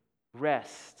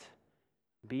 Rest.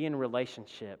 Be in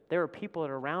relationship." There are people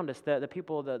that are around us,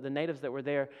 the natives that were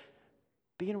there.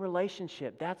 Be in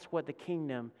relationship. That's what the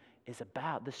kingdom is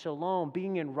about. The shalom,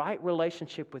 being in right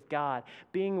relationship with God,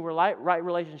 being in right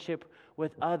relationship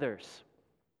with others.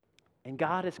 And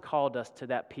God has called us to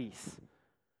that peace.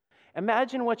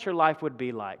 Imagine what your life would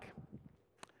be like.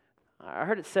 I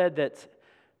heard it said that,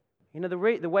 you know,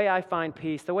 the way I find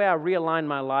peace, the way I realign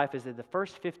my life is that the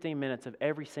first 15 minutes of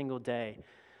every single day,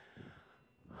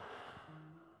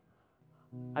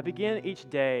 I begin each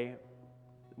day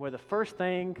where the first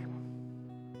thing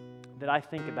that I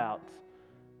think about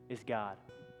is God.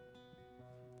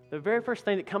 The very first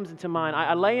thing that comes into mind,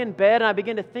 I lay in bed and I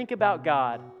begin to think about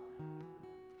God.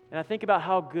 And I think about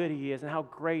how good He is and how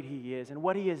great He is and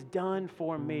what He has done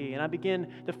for me. And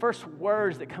the first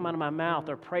words that come out of my mouth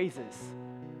are praises.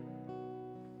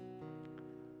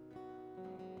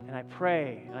 And I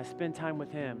pray and I spend time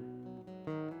with Him.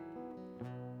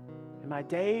 And my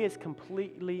day is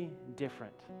completely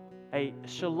different. A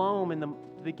shalom in the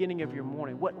beginning of your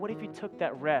morning. What if you took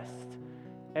that rest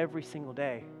every single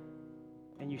day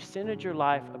and you centered your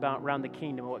life around the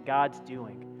kingdom and what God's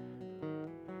doing?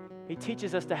 He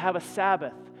teaches us to have a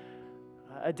Sabbath,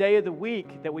 a day of the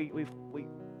week that we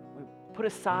put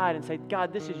aside and say,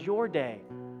 "God, this is your day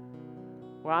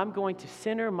where I'm going to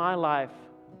center my life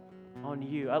on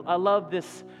you." I love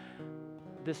this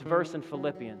verse in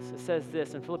Philippians. It says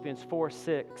this in Philippians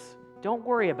 4:6. Don't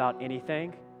worry about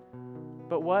anything,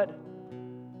 but what?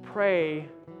 Pray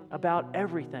about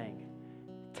everything.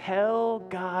 Tell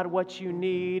God what you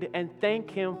need and thank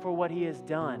Him for what He has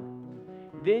done.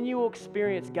 Then you will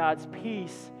experience God's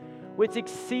peace, which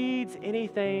exceeds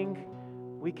anything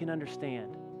we can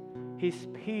understand. His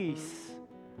peace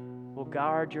will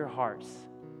guard your hearts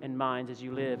and minds as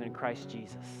you live in Christ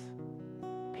Jesus.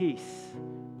 Peace.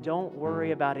 Don't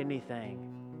worry about anything.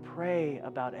 Pray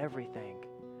about everything.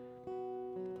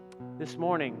 This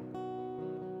morning,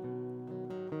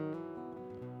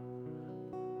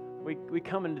 we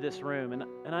come into this room,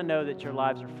 and I know that your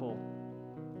lives are full.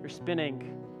 You're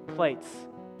spinning plates.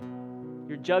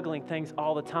 You're juggling things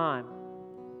all the time.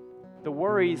 The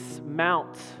worries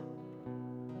mount.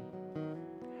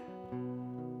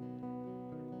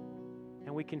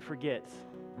 And we can forget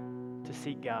to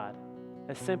seek God.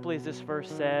 As simply as this verse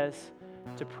says,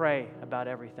 to pray about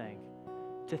everything,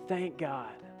 to thank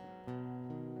God,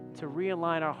 to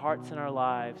realign our hearts and our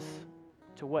lives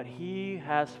to what He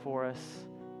has for us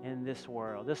in this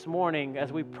world. This morning,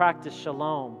 as we practice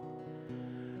shalom,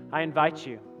 I invite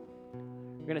you.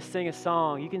 We're going to sing a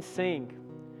song. You can sing.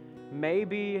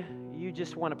 Maybe you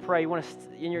just want to pray. You want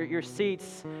to, in your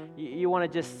seats, you want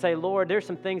to just say, "Lord, there's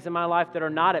some things in my life that are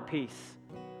not at peace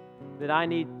that I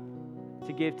need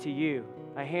to give to you.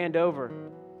 I hand over."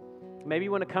 Maybe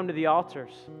you want to come to the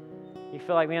altars. You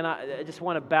feel like, man, I just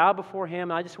want to bow before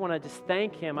Him. I just want to just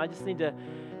thank Him. I just need to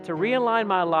realign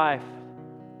my life.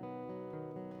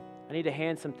 I need to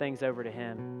hand some things over to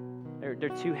Him. They're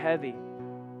too heavy.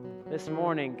 This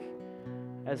morning,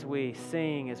 as we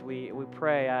sing, as we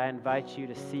pray, I invite you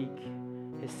to seek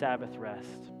His Sabbath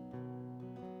rest.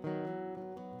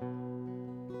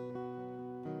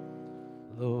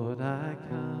 Lord, I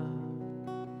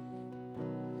come,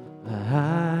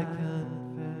 I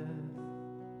confess,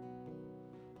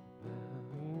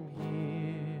 I'm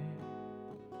here,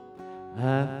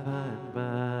 I find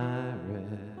my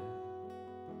rest,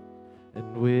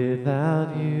 and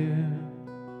without you,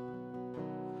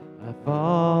 I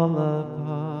fall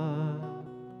apart,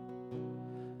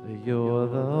 but you're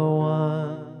the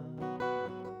one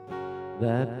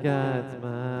that guides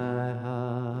my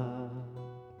heart.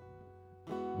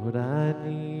 Lord, I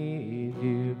need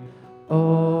you.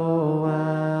 Oh,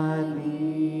 I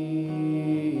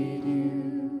need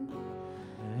you.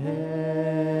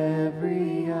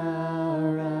 Every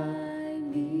hour I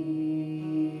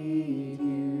need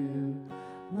you.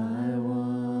 My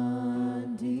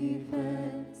one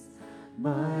defense,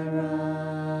 my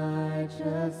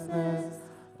righteousness.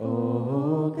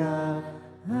 Oh, God,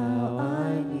 how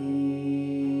I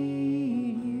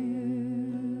need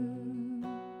you.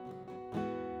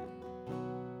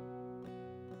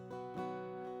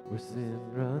 Where sin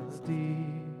runs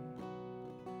deep,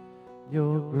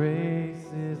 your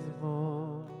grace is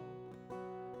more.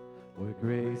 Where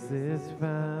grace is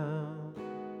found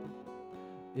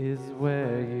is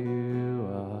where you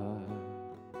are.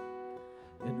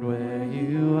 And where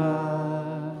you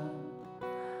are,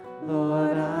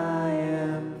 Lord, I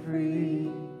am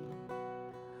free.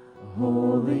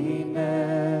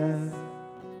 Holiness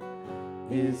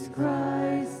is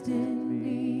Christ in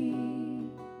me.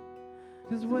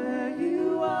 'Cause where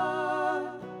you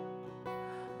are,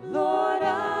 Lord,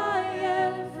 I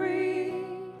am free.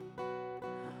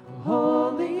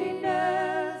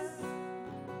 Holiness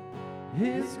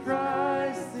is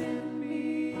Christ in me.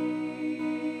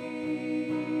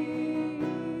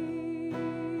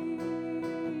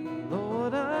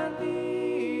 Lord, I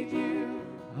need you.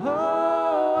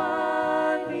 Oh,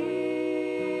 I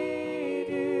need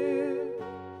you.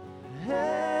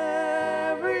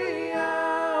 Every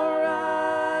hour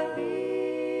I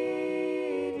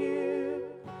need you.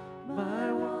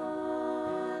 My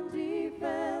one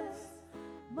defense,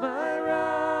 my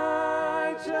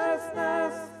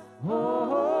righteousness.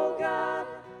 Oh God,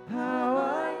 how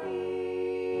I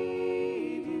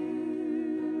need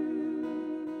you.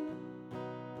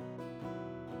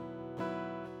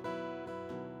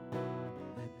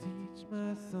 And teach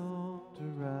my soul to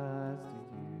rise to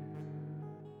you.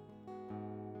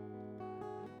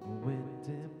 When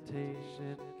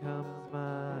temptation comes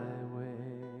my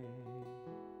way,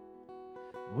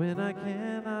 when I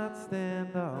cannot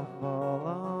stand, I'll fall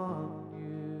on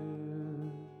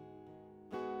you.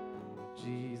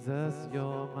 Jesus,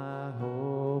 you're my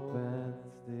hope and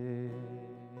stay.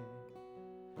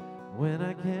 When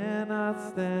I cannot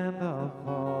stand, I'll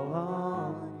fall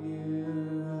on you.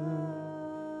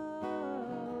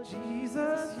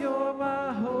 Jesus, you're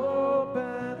my hope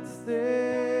and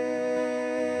stay.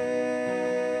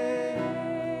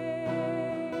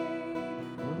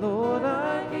 Lord,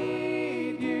 I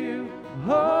need you.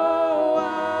 Oh,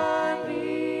 I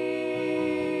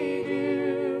need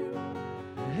you.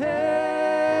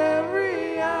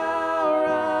 Every hour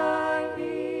I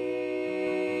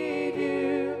need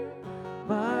you.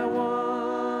 My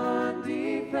one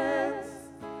defense,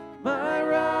 my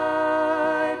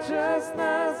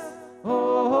righteousness.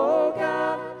 Oh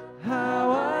God,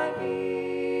 how I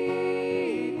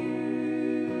need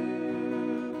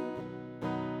you.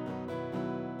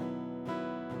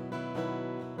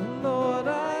 Lord,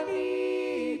 I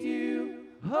need you.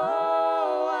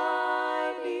 Oh,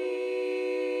 I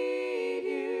need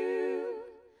you.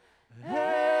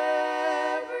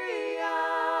 Every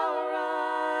hour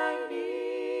I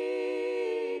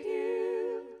need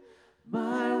you.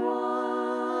 My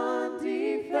one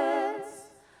defense,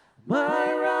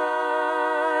 my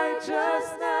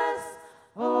righteousness.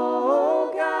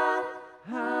 Oh God,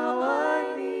 how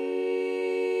I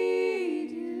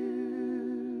need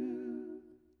you.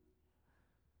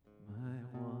 My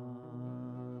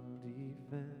one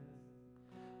defense,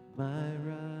 my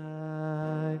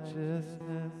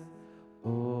righteousness.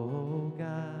 Oh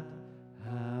God,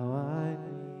 how I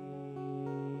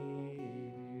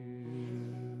need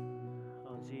you.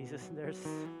 Oh, Jesus, there's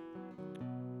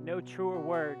no truer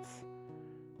words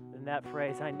than that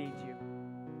phrase, I need you.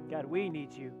 God, we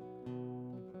need you.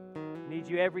 I need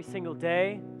you every single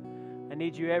day. I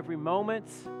need you every moment.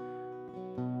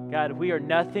 God, we are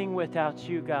nothing without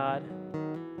you, God.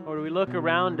 Lord, we look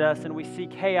around us and we see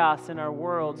chaos in our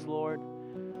worlds, Lord.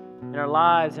 in our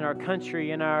lives, in our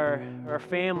country, in our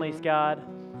families, God.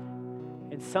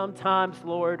 And sometimes,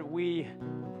 Lord, we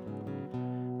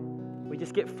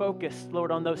just get focused,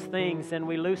 Lord, on those things, and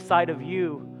we lose sight of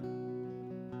you.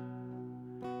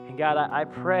 And God, I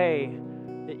pray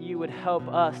that you would help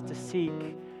us to seek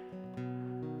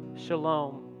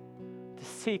shalom, to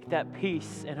seek that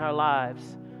peace in our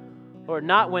lives. Lord,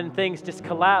 not when things just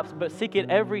collapse, but seek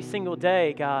it every single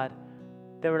day, God,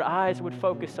 that our eyes would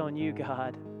focus on you,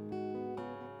 God.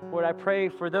 Lord, I pray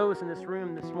for those in this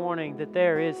room this morning that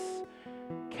there is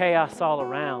chaos all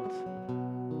around.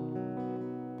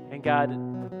 And God,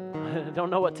 don't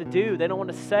know what to do. They don't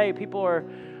want to say. People are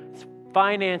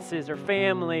finances or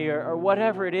family or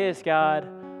whatever it is, God.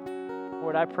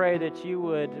 Lord, I pray that you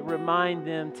would remind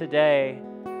them today,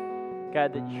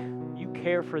 God, that you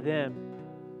care for them.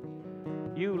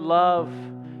 You love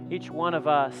each one of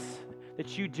us,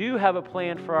 that you do have a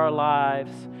plan for our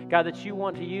lives. God, that you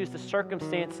want to use the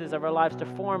circumstances of our lives to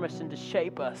form us and to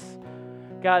shape us.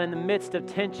 God, in the midst of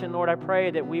tension, Lord, I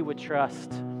pray that we would trust.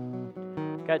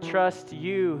 God, trust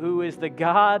you, who is the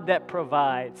God that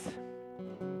provides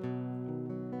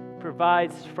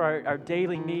for our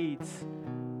daily needs.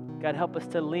 God, help us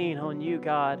to lean on you,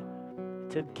 God,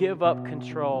 to give up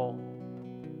control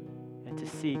and to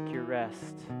seek your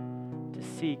rest, to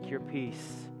seek your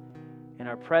peace in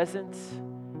our present,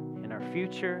 in our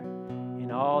future,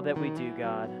 in all that we do,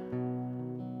 God.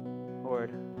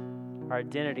 Lord, our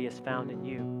identity is found in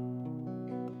you.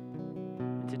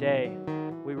 And today,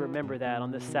 we remember that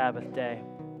on this Sabbath day.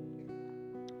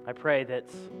 I pray that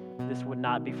this would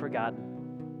not be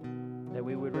forgotten, that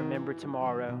we would remember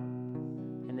tomorrow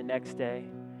and the next day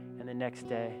and the next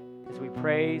day as we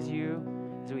praise you,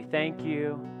 as we thank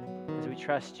you, as we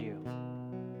trust you.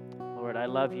 Lord, I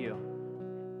love you,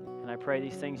 and I pray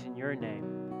these things in your name.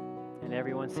 And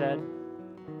everyone said,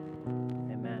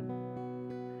 amen.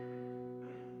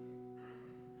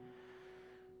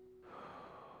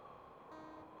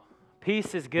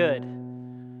 Peace is good.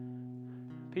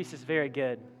 Peace is very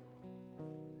good.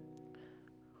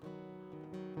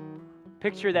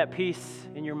 Picture that peace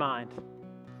in your mind.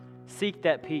 Seek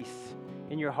that peace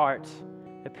in your heart.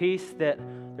 A peace that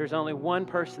there's only one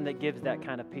person that gives that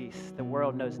kind of peace the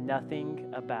world knows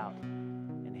nothing about.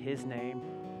 And his name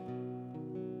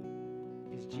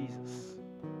is Jesus.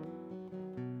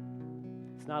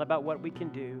 It's not about what we can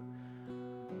do,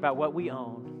 about what we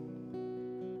own,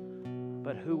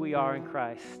 but who we are in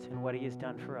Christ and what he has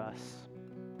done for us.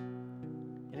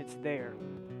 And it's there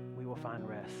we will find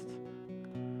rest.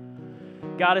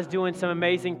 God is doing some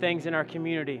amazing things in our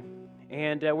community,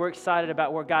 and we're excited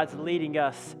about where God's leading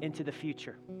us into the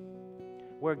future,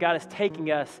 where God is taking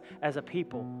us as a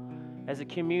people, as a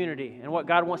community, and what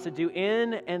God wants to do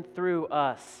in and through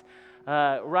us.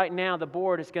 Right now, the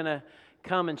board is going to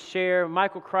come and share.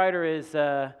 Michael Kreider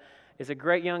is a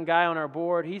great young guy on our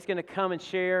board. He's going to come and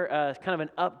share kind of an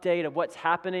update of what's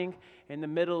happening in the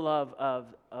middle of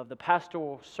the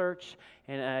pastoral search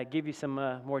and give you some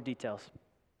more details.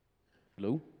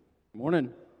 Hello.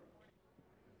 Morning.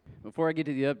 Before I get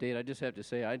to the update, I just have to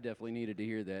say I definitely needed to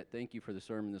hear that. Thank you for the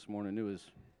sermon this morning.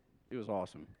 It was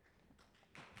awesome.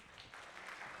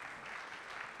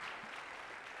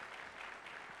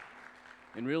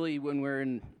 And really, when we're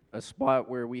in a spot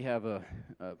where we have a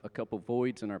couple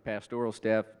voids in our pastoral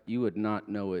staff, you would not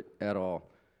know it at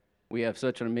all. We have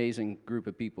such an amazing group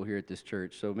of people here at this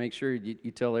church. So make sure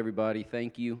you tell everybody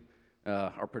thank you.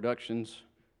 Our productions,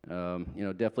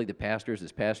 definitely the pastors.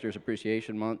 It's Pastors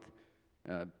Appreciation Month.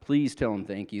 Please tell them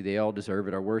thank you. They all deserve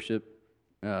it. Our worship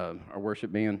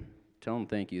band, tell them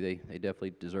thank you. They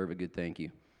definitely deserve a good thank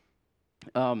you.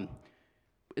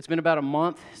 It's been about a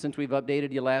month since we've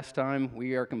updated you last time.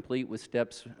 We are complete with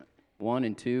steps 1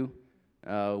 and 2.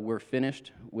 We're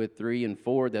finished with 3 and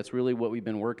 4. That's really what we've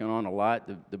been working on a lot.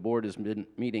 The board has been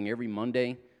meeting every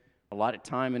Monday. A lot of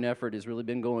time and effort has really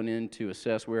been going in to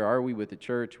assess where are we with the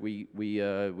church. We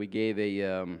gave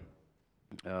a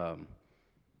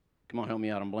come on, help me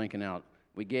out. I'm blanking out.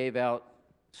 We gave out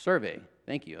survey.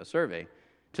 Thank you, a survey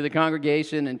to the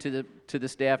congregation and to the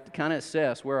staff to kind of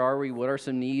assess where are we, what are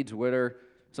some needs, what are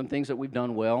some things that we've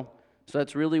done well. So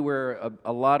that's really where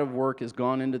a lot of work has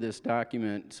gone into this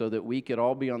document so that we could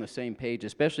all be on the same page,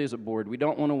 especially as a board. We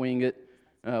don't want to wing it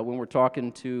when we're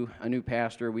talking to a new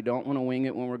pastor. We don't want to wing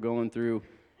it when we're going through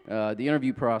the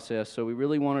interview process. So we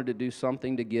really wanted to do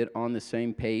something to get on the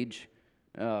same page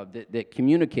that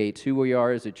communicates who we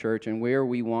are as a church and where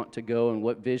we want to go and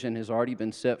what vision has already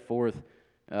been set forth.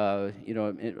 A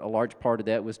large part of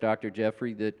that was Dr.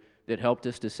 Jeffrey that helped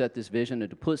us to set this vision and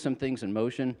to put some things in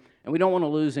motion, and we don't want to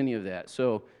lose any of that.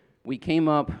 So we came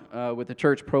up with a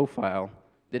church profile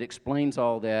that explains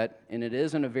all that, and it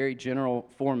is in a very general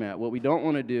format. What we don't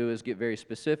want to do is get very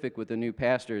specific with a new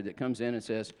pastor that comes in and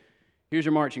says, here's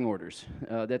your marching orders.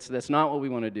 That's not what we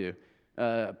want to do.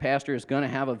 A pastor is going to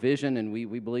have a vision, and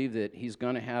we believe that he's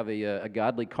going to have a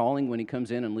godly calling when he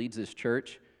comes in and leads this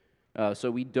church. So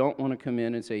we don't want to come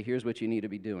in and say, here's what you need to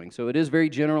be doing. So it is very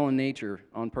general in nature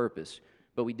on purpose,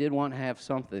 but we did want to have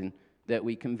something that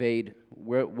we conveyed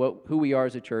who we are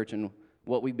as a church and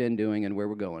what we've been doing and where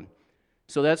we're going.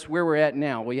 So that's where we're at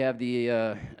now. We have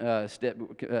the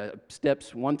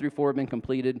steps 1 through 4 have been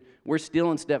completed. We're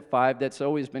still in step 5. That's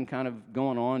always been kind of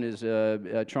going on, is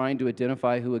trying to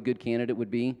identify who a good candidate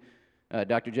would be.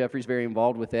 Dr. Jeffrey's very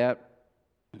involved with that.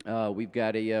 We've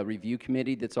got a review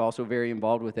committee that's also very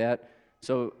involved with that.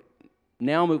 So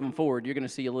now moving forward, you're going to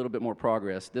see a little bit more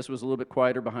progress. This was a little bit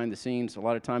quieter behind the scenes. A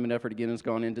lot of time and effort again has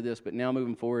gone into this, but now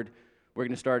moving forward, we're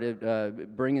going to start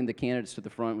bringing the candidates to the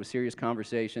front with serious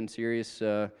conversation, serious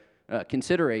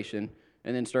consideration,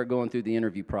 and then start going through the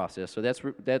interview process. So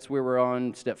that's where we're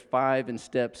on. Step 5 and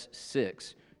steps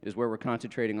 6 is where we're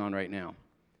concentrating on right now.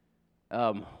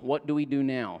 What do we do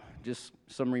now? Just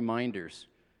some reminders.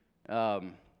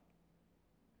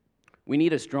 We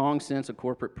need a strong sense of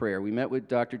corporate prayer. We met with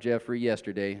Dr. Jeffrey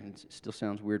yesterday. It still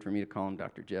sounds weird for me to call him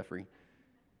Dr. Jeffrey.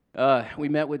 We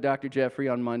met with Dr. Jeffrey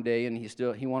on Monday, and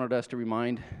he wanted us to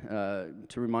remind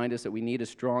us that we need a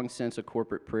strong sense of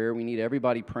corporate prayer. We need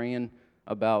everybody praying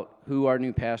about who our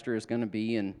new pastor is going to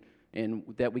be, and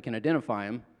that we can identify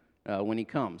him when he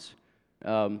comes.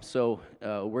 So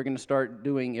we're going to start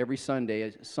doing every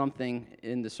Sunday something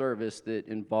in the service that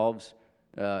involves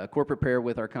corporate prayer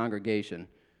with our congregation.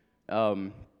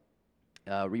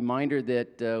 Reminder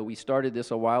that we started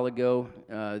this a while ago,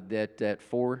 that at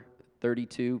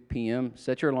 4:32 p.m.,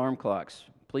 set your alarm clocks.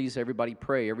 Please, everybody,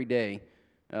 pray every day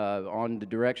on the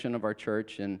direction of our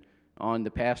church and on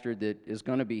the pastor that is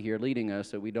going to be here leading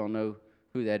us, that we don't know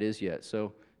who that is yet.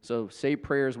 So say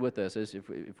prayers with us. As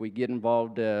if we get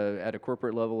involved at a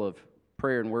corporate level of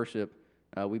prayer and worship,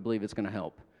 we believe it's going to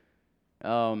help.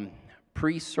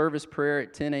 Pre-service prayer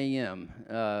at 10 a.m.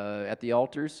 At the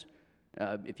altars.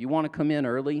 If you want to come in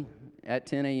early at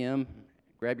 10 a.m.,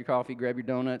 grab your coffee, grab your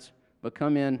donuts, but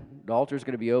come in. The altar's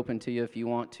going to be open to you if you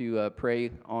want to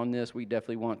pray on this. We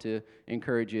definitely want to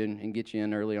encourage you and get you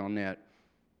in early on that.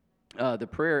 The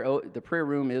prayer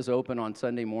room is open on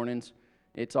Sunday mornings.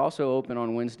 It's also open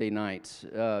on Wednesday nights.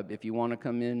 If you want to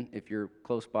come in, if you're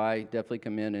close by, definitely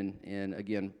come in and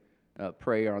again,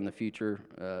 pray on the future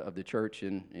of the church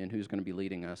and who's going to be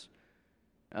leading us.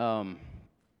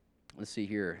 Let's see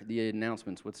here. The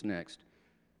announcements, what's next?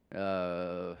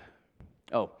 The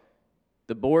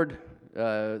board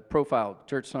profile,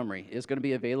 church summary, is going to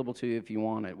be available to you if you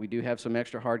want it. We do have some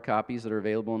extra hard copies that are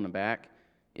available in the back.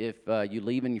 If you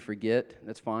leave and you forget,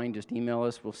 that's fine. Just email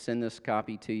us. We'll send this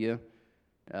copy to you.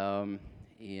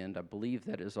 And I believe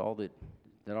that is all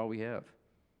all we have.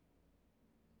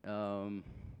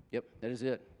 Yep, that is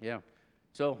it. Yeah.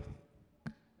 So,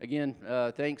 again,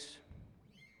 thanks.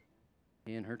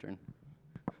 And her turn.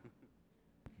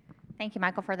 Thank you,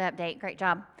 Michael, for the update. Great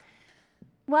job.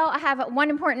 Well, I have one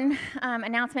important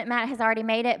announcement. Matt has already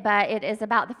made it, but it is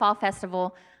about the Fall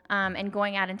Festival and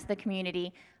going out into the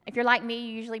community. If you're like me,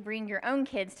 you usually bring your own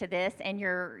kids to this, and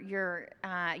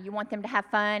you want them to have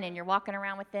fun, and you're walking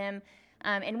around with them.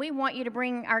 And we want you to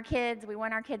bring our kids. We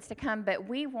want our kids to come, but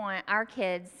we want our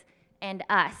kids and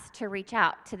us to reach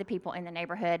out to the people in the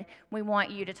neighborhood. We want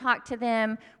you to talk to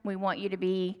them. We want you to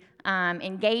be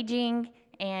engaging,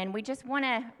 and we just want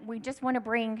to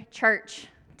bring church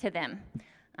to them.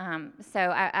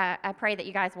 So I pray that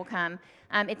you guys will come.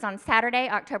 It's on Saturday,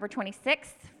 October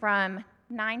 26th from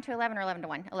 9 to 11 or 11 to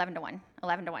 1? 11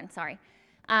 to 1, sorry.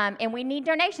 And we need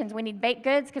donations. We need baked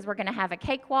goods because we're going to have a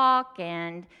cakewalk,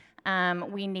 and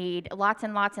we need lots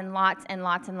and lots and lots and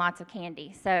lots and lots of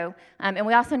candy. So, and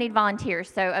we also need volunteers.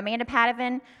 So Amanda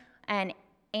Padavin and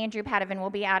Andrew Padavin will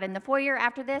be out in the foyer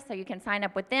after this, so you can sign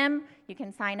up with them. You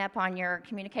can sign up on your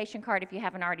communication card if you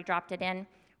haven't already dropped it in,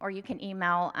 or you can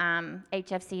email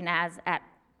HFCNAS at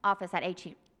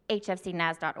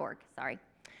office@hfcnas.org. Sorry.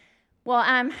 Well,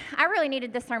 I really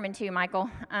needed this sermon too, Michael.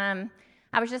 I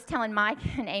was just telling Mike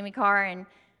and Amy Carr and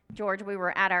George, we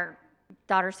were at our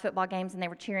daughter's football games and they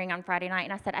were cheering on Friday night,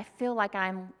 and I said, I feel like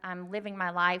I'm living my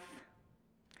life.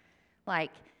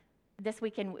 Like this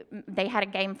weekend, they had a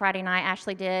game Friday night,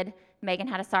 Ashley did. Megan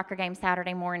had a soccer game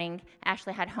Saturday morning.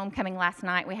 Ashley had homecoming last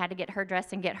night. We had to get her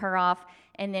dressed and get her off.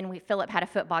 And then Philip had a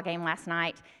football game last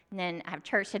night. And then I have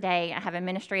church today. I have a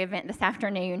ministry event this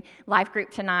afternoon, life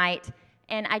group tonight.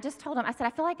 And I just told him, I said, I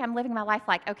feel like I'm living my life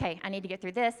like, okay, I need to get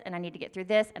through this, and I need to get through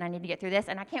this, and I need to get through this,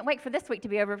 and I can't wait for this week to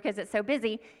be over because it's so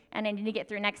busy, and I need to get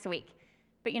through next week.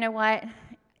 But you know what?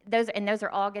 Those are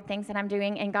all good things that I'm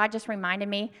doing, and God just reminded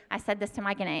me. I said this to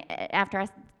Mike, and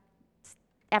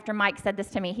after Mike said this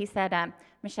to me, he said,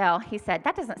 Michelle, he said,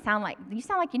 that doesn't sound like, you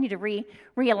sound like you need to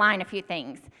realign a few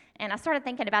things. And I started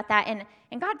thinking about that,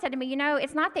 and God said to me, you know,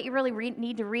 it's not that you really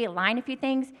need to realign a few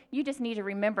things, you just need to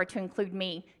remember to include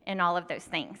me in all of those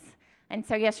things. And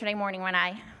so yesterday morning when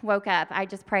I woke up, I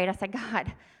just prayed, I said,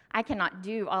 God, I cannot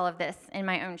do all of this in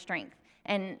my own strength.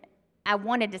 And I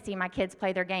wanted to see my kids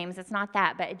play their games. It's not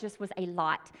that, but it just was a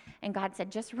lot. And God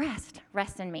said, just rest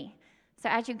in me. So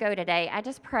as you go today, I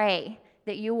just pray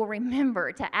that you will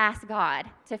remember to ask God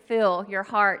to fill your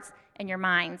hearts and your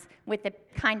minds with the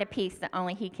kind of peace that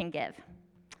only He can give.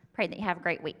 Pray that you have a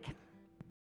great week.